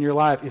 folks, in your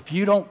life if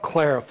you don't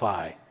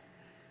clarify.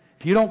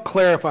 If you don't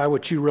clarify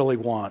what you really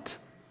want.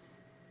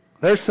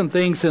 There's some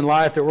things in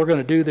life that we're going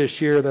to do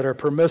this year that are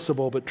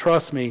permissible, but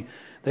trust me,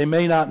 they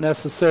may not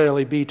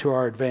necessarily be to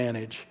our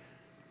advantage.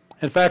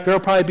 In fact, there'll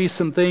probably be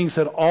some things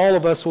that all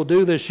of us will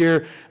do this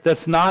year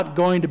that's not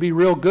going to be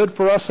real good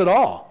for us at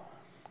all.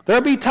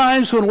 There'll be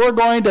times when we're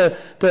going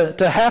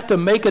to have to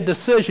make a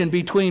decision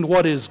between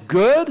what is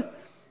good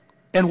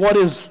and what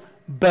is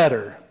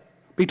better.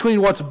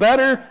 between what's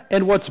better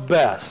and what's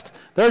best.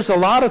 There's a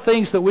lot of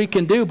things that we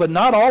can do, but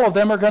not all of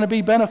them are going to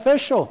be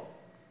beneficial.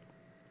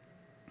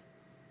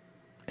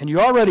 And you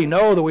already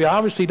know that we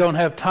obviously don't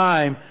have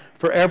time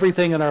for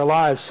everything in our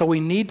lives, so we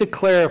need to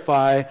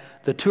clarify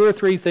the 2 or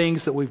 3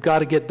 things that we've got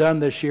to get done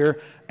this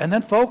year and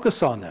then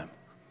focus on them.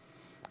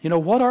 You know,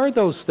 what are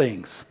those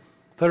things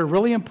that are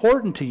really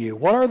important to you?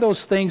 What are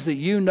those things that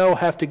you know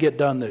have to get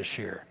done this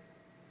year?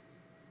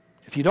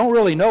 If you don't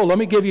really know, let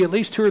me give you at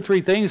least 2 or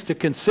 3 things to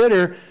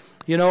consider.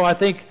 You know, I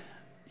think,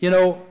 you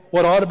know,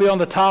 what ought to be on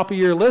the top of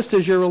your list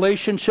is your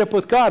relationship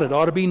with God. It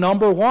ought to be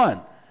number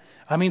 1.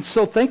 I mean,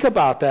 so think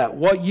about that.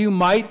 What you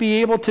might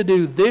be able to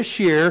do this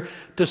year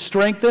to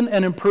strengthen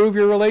and improve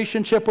your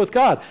relationship with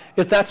God.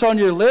 If that's on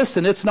your list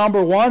and it's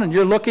number 1 and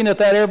you're looking at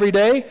that every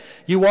day,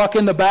 you walk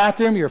in the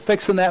bathroom, you're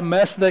fixing that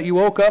mess that you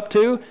woke up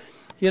to,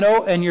 you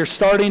know, and you're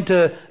starting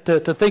to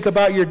think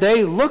about your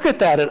day, look at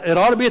that. It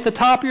ought to be at the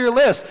top of your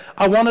list.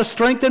 I want to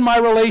strengthen my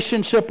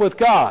relationship with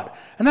God.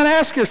 And then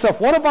ask yourself,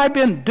 what have I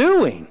been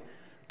doing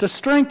to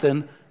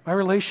strengthen my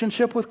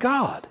relationship with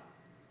God?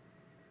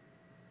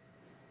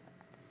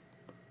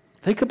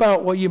 Think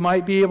about what you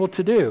might be able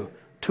to do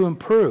to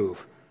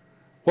improve,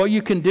 what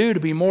you can do to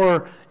be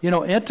more, you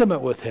know, intimate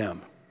with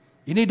Him.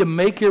 You need to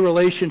make your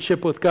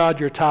relationship with God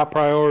your top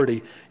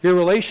priority. Your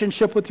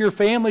relationship with your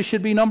family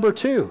should be number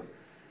 2.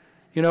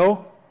 You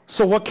know,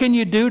 so what can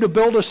you do to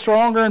build a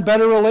stronger and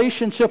better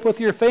relationship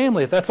with your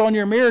family? If that's on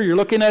your mirror, you're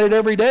looking at it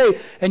every day,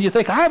 and you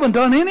think, I haven't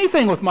done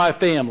anything with my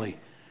family.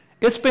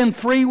 It's been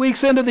 3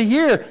 weeks into the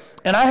year,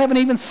 and I haven't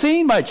even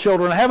seen my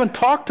children. I haven't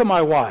talked to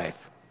my wife.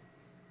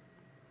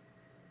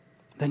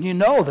 Then you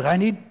know that I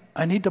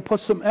need to put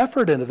some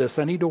effort into this.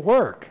 I need to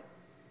work.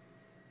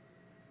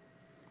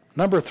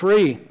 Number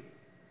 3,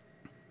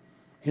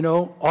 you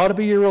know, ought to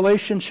be your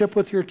relationship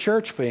with your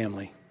church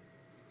family.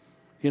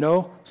 You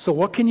know, so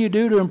what can you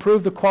do to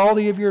improve the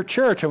quality of your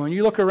church? And when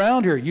you look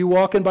around here, you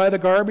walking by the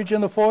garbage in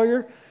the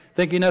foyer,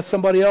 thinking that's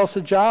somebody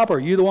else's job, or are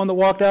you the one that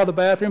walked out of the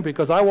bathroom?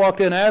 Because I walked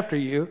in after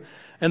you,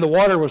 and the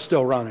water was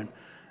still running.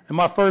 And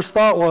my first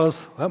thought was,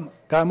 well,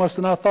 that guy must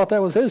have not thought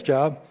that was his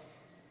job,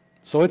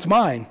 so it's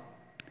mine.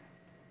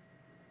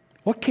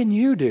 What can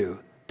you do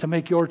to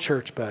make your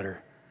church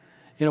better?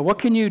 You know, what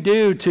can you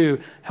do to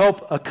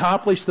help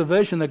accomplish the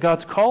vision that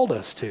God's called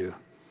us to?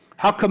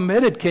 How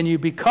committed can you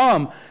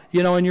become,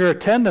 you know, in your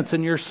attendance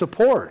and your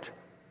support?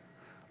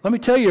 Let me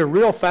tell you a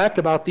real fact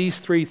about these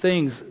 3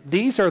 things.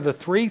 These are the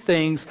 3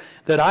 things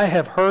that I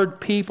have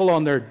heard people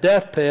on their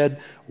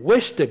deathbed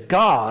wish to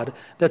God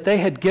that they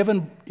had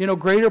given, you know,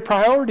 greater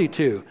priority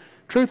to.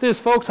 Truth is,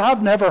 folks,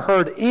 I've never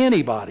heard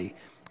anybody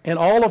in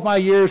all of my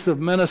years of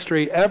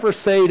ministry ever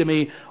say to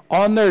me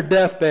on their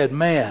deathbed,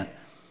 man,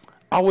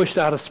 I wished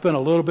I'd have spent a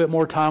little bit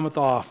more time at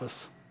the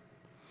office.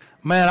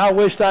 Man, I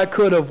wished I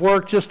could have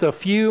worked just a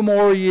few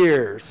more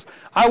years.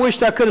 I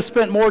wished I could have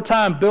spent more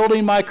time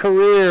building my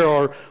career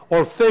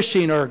or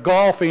fishing or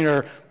golfing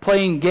or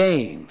playing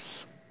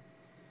games.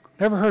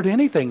 Never heard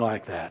anything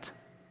like that.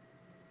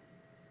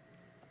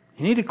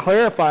 You need to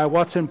clarify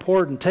what's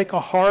important. Take a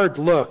hard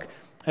look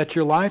at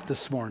your life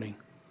this morning.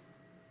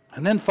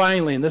 And then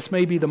finally, and this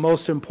may be the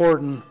most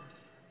important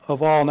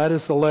of all, and that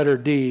is the letter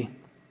D,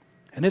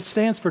 and it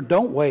stands for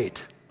don't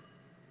wait.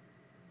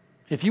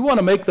 If you want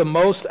to make the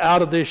most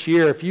out of this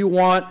year, if you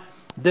want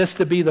this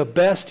to be the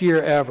best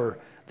year ever,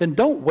 then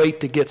don't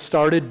wait to get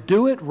started.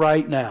 Do it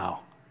right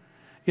now.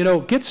 You know,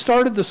 get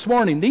started this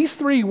morning. These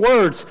 3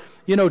 words,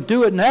 you know,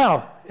 do it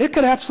now, it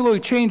could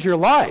absolutely change your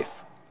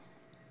life.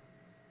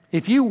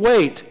 If you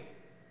wait,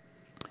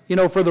 you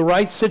know, for the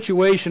right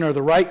situation or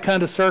the right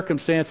kind of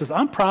circumstances,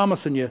 I'm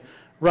promising you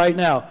right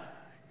now,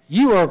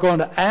 you are going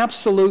to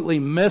absolutely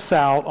miss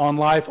out on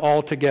life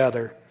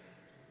altogether.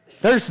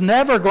 There's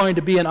never going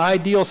to be an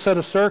ideal set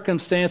of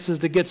circumstances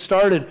to get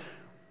started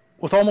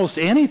with almost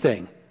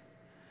anything.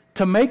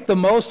 To make the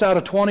most out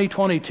of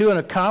 2022 and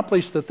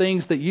accomplish the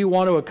things that you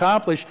want to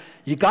accomplish,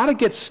 you got to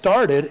get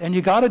started, and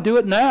you got to do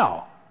it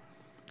now.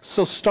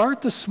 So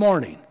start this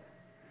morning.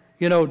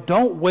 You know,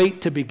 don't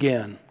wait to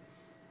begin.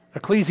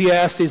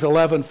 Ecclesiastes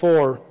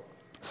 11:4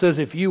 says,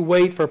 if you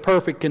wait for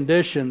perfect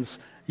conditions,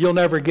 you'll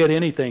never get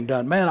anything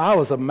done. Man, I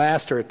was a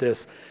master at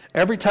this.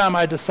 Every time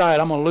I decide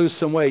I'm going to lose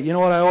some weight, you know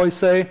what I always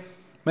say?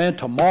 Man,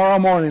 tomorrow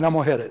morning I'm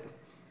going to hit it.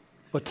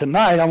 But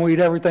tonight I'm going to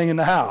eat everything in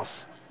the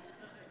house.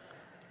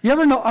 You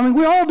ever know? I mean,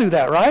 we all do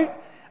that, right?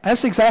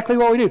 That's exactly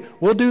what we do.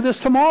 We'll do this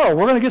tomorrow.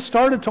 We're going to get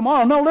started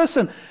tomorrow. No,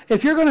 listen,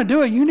 if you're going to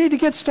do it, you need to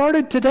get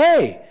started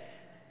today.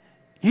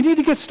 You need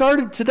to get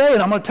started today,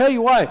 and I'm going to tell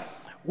you why.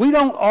 We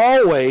don't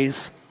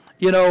always,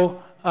 you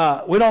know,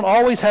 we don't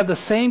always have the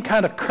same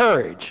kind of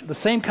courage, the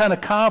same kind of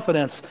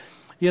confidence,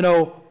 you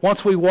know,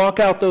 once we walk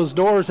out those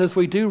doors as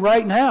we do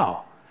right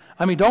now.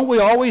 I mean, don't we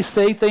always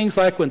say things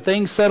like when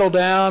things settle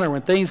down or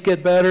when things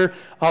get better,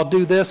 I'll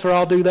do this or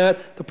I'll do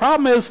that? The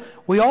problem is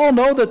we all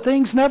know that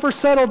things never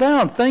settle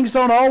down. Things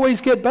don't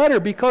always get better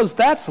because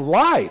that's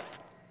life.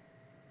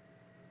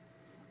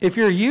 If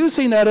you're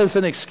using that as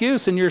an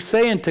excuse and you're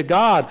saying to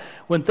God,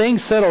 when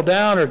things settle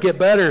down or get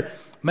better,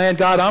 Man,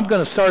 God, I'm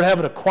going to start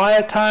having a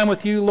quiet time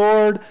with you,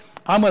 Lord.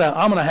 I'm going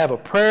to have a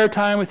prayer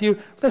time with you.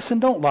 Listen,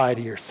 don't lie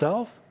to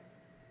yourself.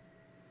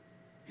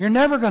 You're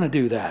never going to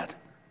do that.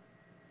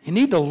 You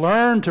need to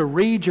learn to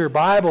read your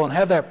Bible and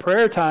have that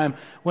prayer time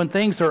when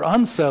things are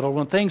unsettled,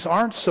 when things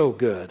aren't so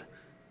good.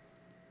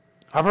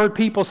 I've heard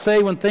people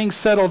say when things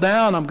settle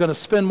down, I'm going to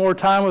spend more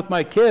time with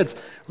my kids.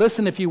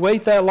 Listen, if you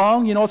wait that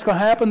long, you know what's going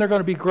to happen? They're going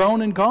to be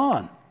grown and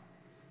gone.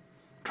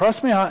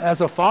 Trust me,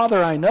 as a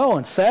father, I know,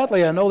 and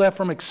sadly, I know that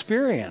from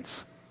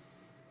experience.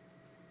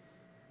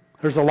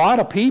 There's a lot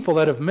of people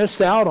that have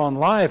missed out on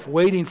life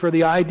waiting for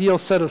the ideal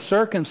set of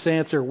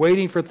circumstances or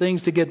waiting for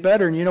things to get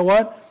better. And you know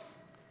what?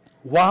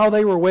 While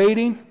they were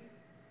waiting,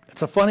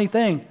 it's a funny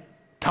thing,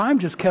 time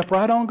just kept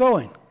right on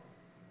going.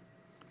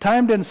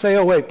 Time didn't say,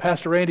 oh, wait,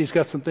 Pastor Randy's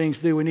got some things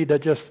to do. We need to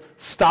just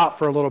stop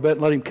for a little bit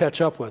and let him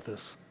catch up with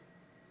us.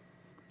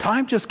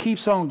 Time just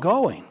keeps on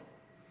going.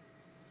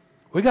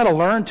 We got to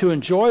learn to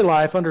enjoy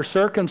life under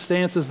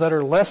circumstances that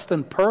are less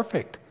than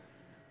perfect.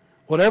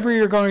 Whatever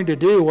you're going to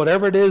do,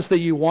 whatever it is that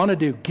you want to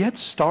do, get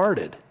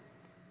started.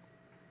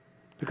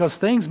 Because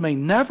things may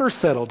never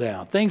settle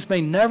down. Things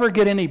may never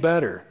get any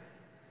better.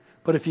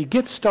 But if you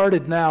get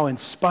started now, in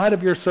spite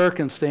of your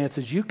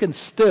circumstances, you can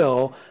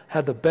still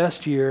have the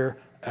best year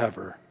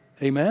ever.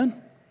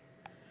 Amen?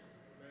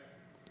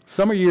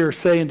 Some of you are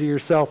saying to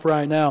yourself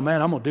right now,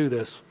 man, I'm going to do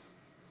this.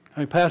 I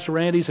mean, Pastor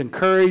Randy's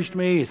encouraged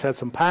me. He's had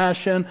some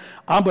passion.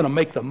 I'm going to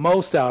make the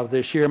most out of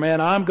this year,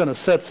 man. I'm going to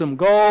set some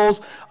goals.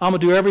 I'm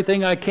going to do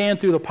everything I can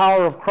through the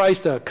power of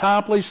Christ to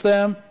accomplish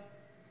them.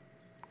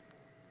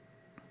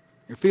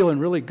 You're feeling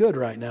really good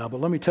right now, but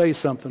let me tell you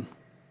something.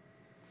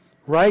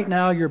 Right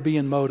now, you're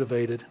being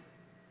motivated.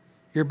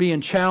 You're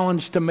being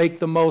challenged to make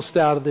the most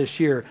out of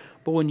this year.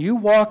 But when you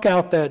walk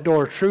out that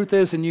door, truth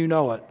is, and you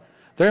know it,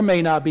 there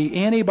may not be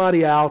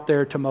anybody out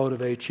there to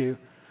motivate you.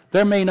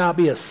 There may not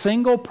be a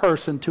single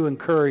person to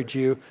encourage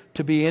you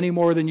to be any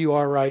more than you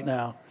are right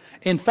now.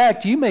 In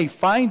fact, you may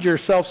find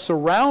yourself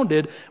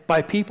surrounded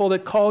by people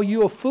that call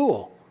you a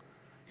fool.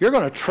 You're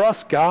going to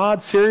trust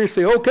God?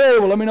 Seriously? Okay,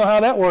 well, let me know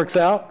how that works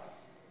out.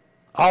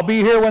 I'll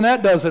be here when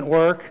that doesn't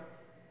work.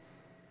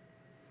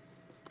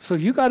 So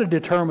you got to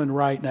determine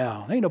right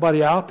now. There ain't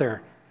nobody out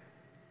there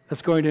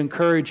that's going to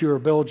encourage you or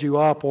build you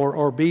up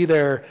or be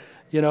there,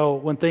 you know,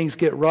 when things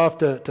get rough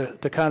to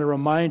kind of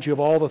remind you of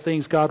all the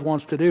things God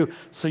wants to do.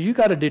 So you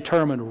got to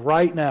determine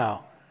right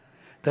now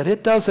that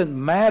it doesn't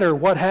matter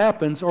what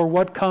happens or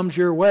what comes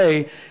your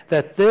way,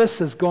 that this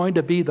is going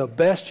to be the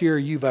best year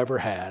you've ever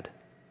had.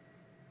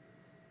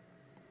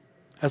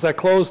 As I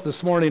close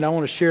this morning, I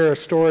want to share a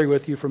story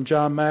with you from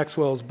John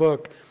Maxwell's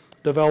book,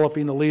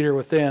 Developing the Leader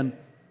Within.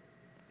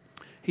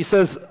 He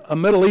says, a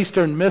Middle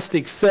Eastern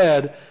mystic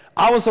said,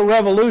 I was a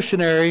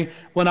revolutionary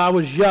when I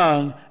was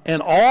young,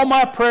 and all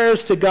my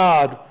prayers to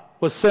God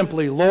was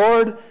simply,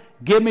 Lord,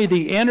 give me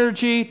the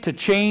energy to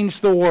change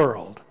the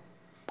world.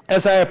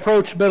 As I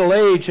approached middle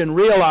age and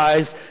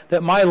realized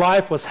that my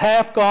life was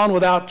half gone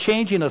without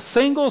changing a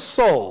single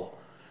soul,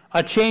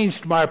 I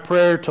changed my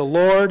prayer to,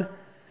 Lord,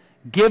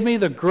 give me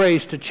the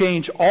grace to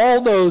change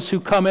all those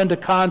who come into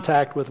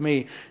contact with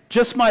me,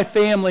 just my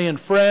family and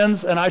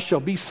friends, and I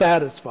shall be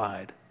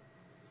satisfied.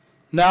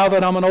 Now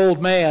that I'm an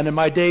old man and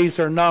my days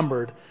are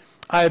numbered,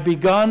 I have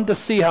begun to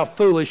see how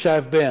foolish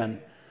I've been.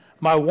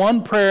 My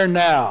one prayer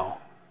now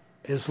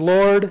is,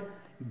 Lord,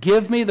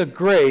 give me the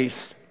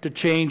grace to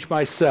change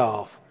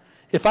myself.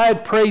 If I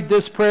had prayed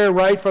this prayer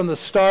right from the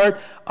start,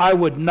 I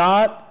would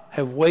not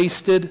have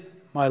wasted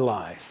my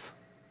life.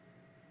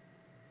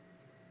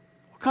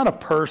 What kind of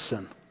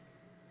person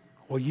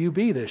will you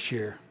be this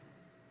year?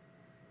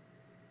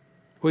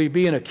 Will you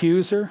be an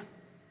accuser,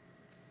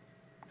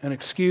 an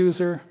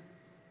excuser,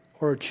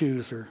 or a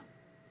chooser?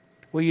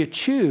 Will you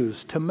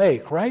choose to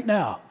make right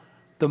now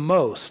the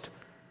most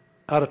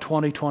out of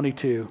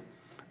 2022?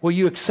 Will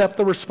you accept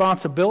the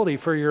responsibility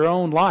for your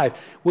own life?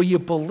 Will you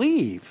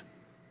believe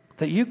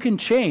that you can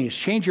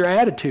change your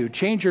attitude,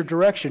 change your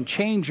direction,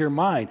 change your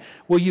mind?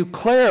 Will you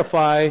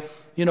clarify,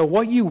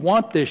 what you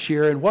want this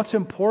year and what's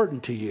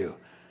important to you?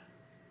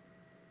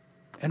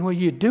 And will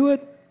you do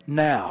it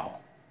now?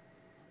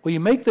 Will you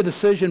make the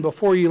decision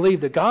before you leave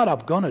that, God,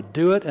 I'm going to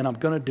do it and I'm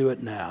going to do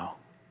it now?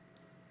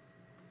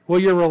 Will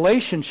your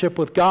relationship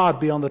with God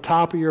be on the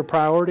top of your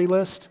priority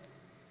list?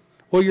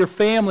 Will your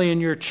family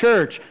and your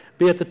church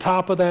be at the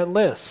top of that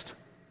list?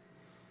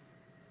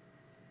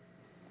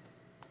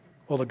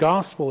 Well, the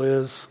gospel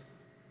is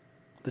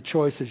the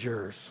choice is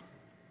yours.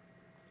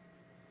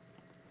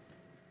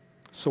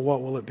 So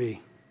what will it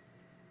be?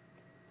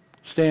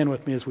 Stand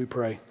with me as we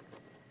pray.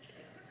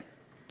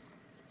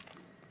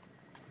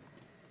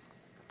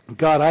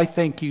 God, I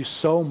thank you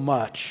so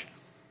much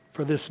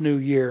for this new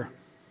year.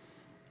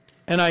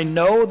 And I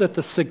know that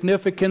the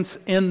significance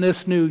in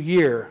this new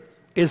year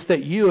is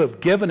that you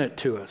have given it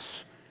to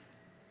us.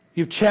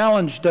 You've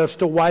challenged us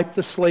to wipe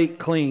the slate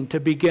clean, to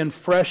begin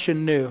fresh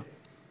and new,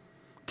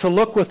 to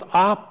look with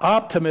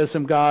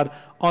optimism, God,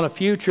 on a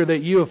future that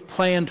you have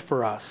planned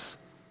for us,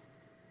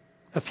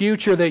 a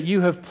future that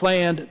you have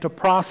planned to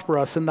prosper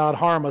us and not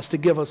harm us, to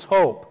give us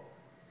hope.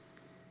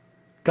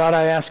 God,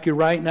 I ask you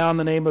right now in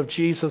the name of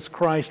Jesus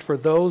Christ for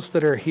those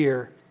that are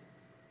here,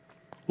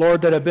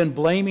 Lord, that have been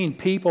blaming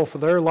people for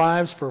their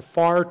lives for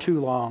far too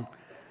long,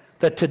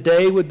 that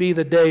today would be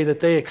the day that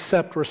they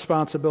accept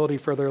responsibility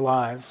for their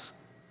lives.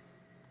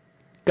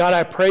 God,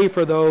 I pray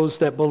for those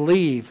that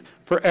believe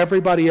for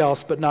everybody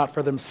else but not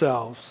for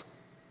themselves.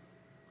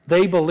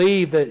 They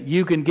believe that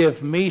you can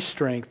give me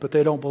strength, but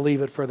they don't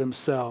believe it for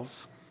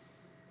themselves.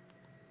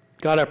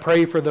 God, I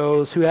pray for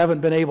those who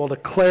haven't been able to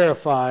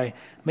clarify,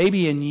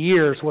 maybe in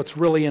years, what's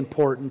really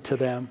important to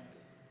them.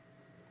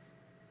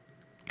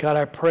 God,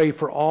 I pray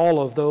for all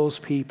of those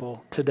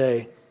people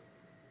today,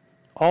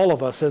 all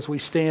of us as we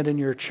stand in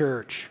your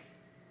church.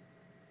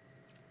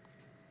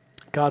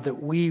 God,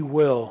 that we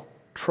will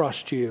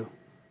trust you,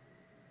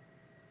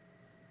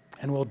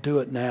 and we'll do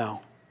it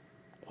now.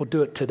 We'll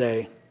do it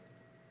today.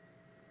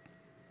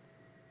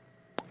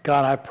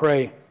 God, I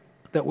pray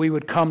that we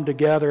would come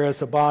together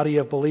as a body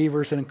of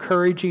believers and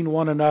encouraging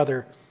one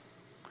another.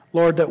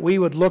 Lord, that we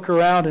would look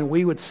around and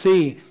we would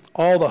see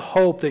all the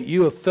hope that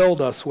you have filled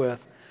us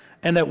with,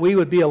 and that we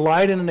would be a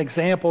light and an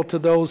example to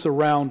those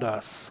around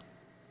us.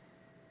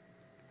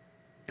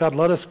 God,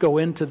 let us go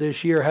into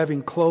this year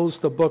having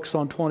closed the books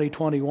on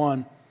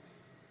 2021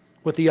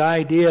 with the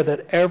idea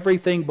that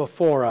everything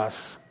before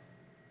us,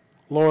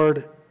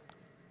 Lord,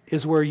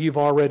 is where you've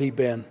already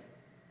been.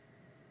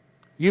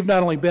 You've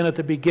not only been at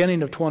the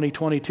beginning of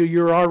 2022,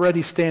 you're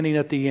already standing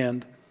at the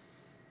end.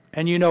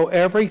 And you know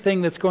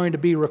everything that's going to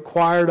be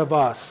required of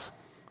us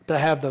to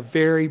have the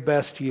very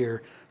best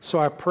year. So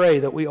I pray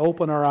that we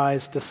open our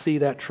eyes to see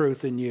that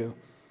truth in you,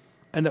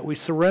 and that we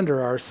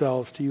surrender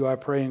ourselves to you, I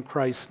pray in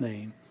Christ's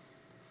name.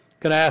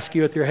 I'm going to ask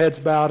you with your heads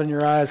bowed and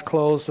your eyes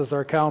closed as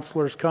our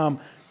counselors come.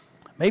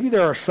 Maybe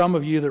there are some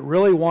of you that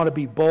really want to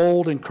be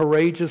bold and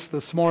courageous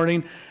this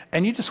morning,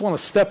 and you just want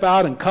to step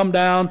out and come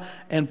down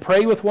and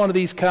pray with one of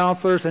these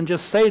counselors and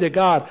just say to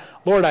God,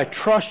 Lord, I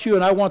trust you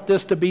and I want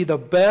this to be the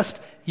best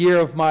year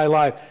of my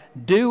life.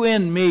 Do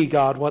in me,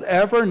 God,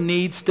 whatever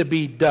needs to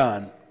be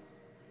done.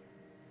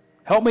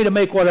 Help me to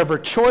make whatever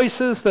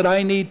choices that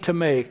I need to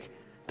make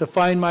to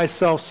find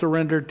myself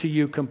surrendered to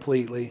you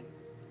completely.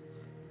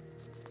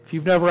 If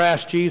you've never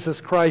asked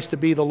Jesus Christ to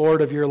be the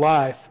Lord of your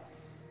life,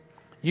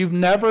 you've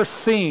never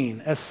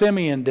seen, as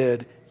Simeon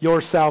did,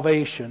 your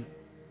salvation,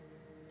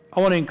 I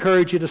want to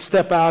encourage you to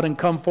step out and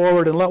come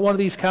forward and let one of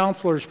these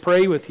counselors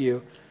pray with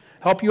you,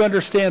 help you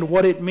understand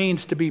what it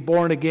means to be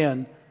born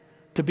again,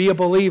 to be a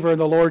believer in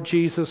the Lord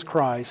Jesus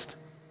Christ.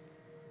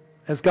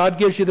 As God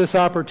gives you this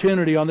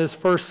opportunity on this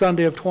first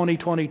Sunday of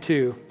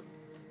 2022,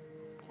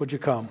 would you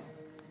come?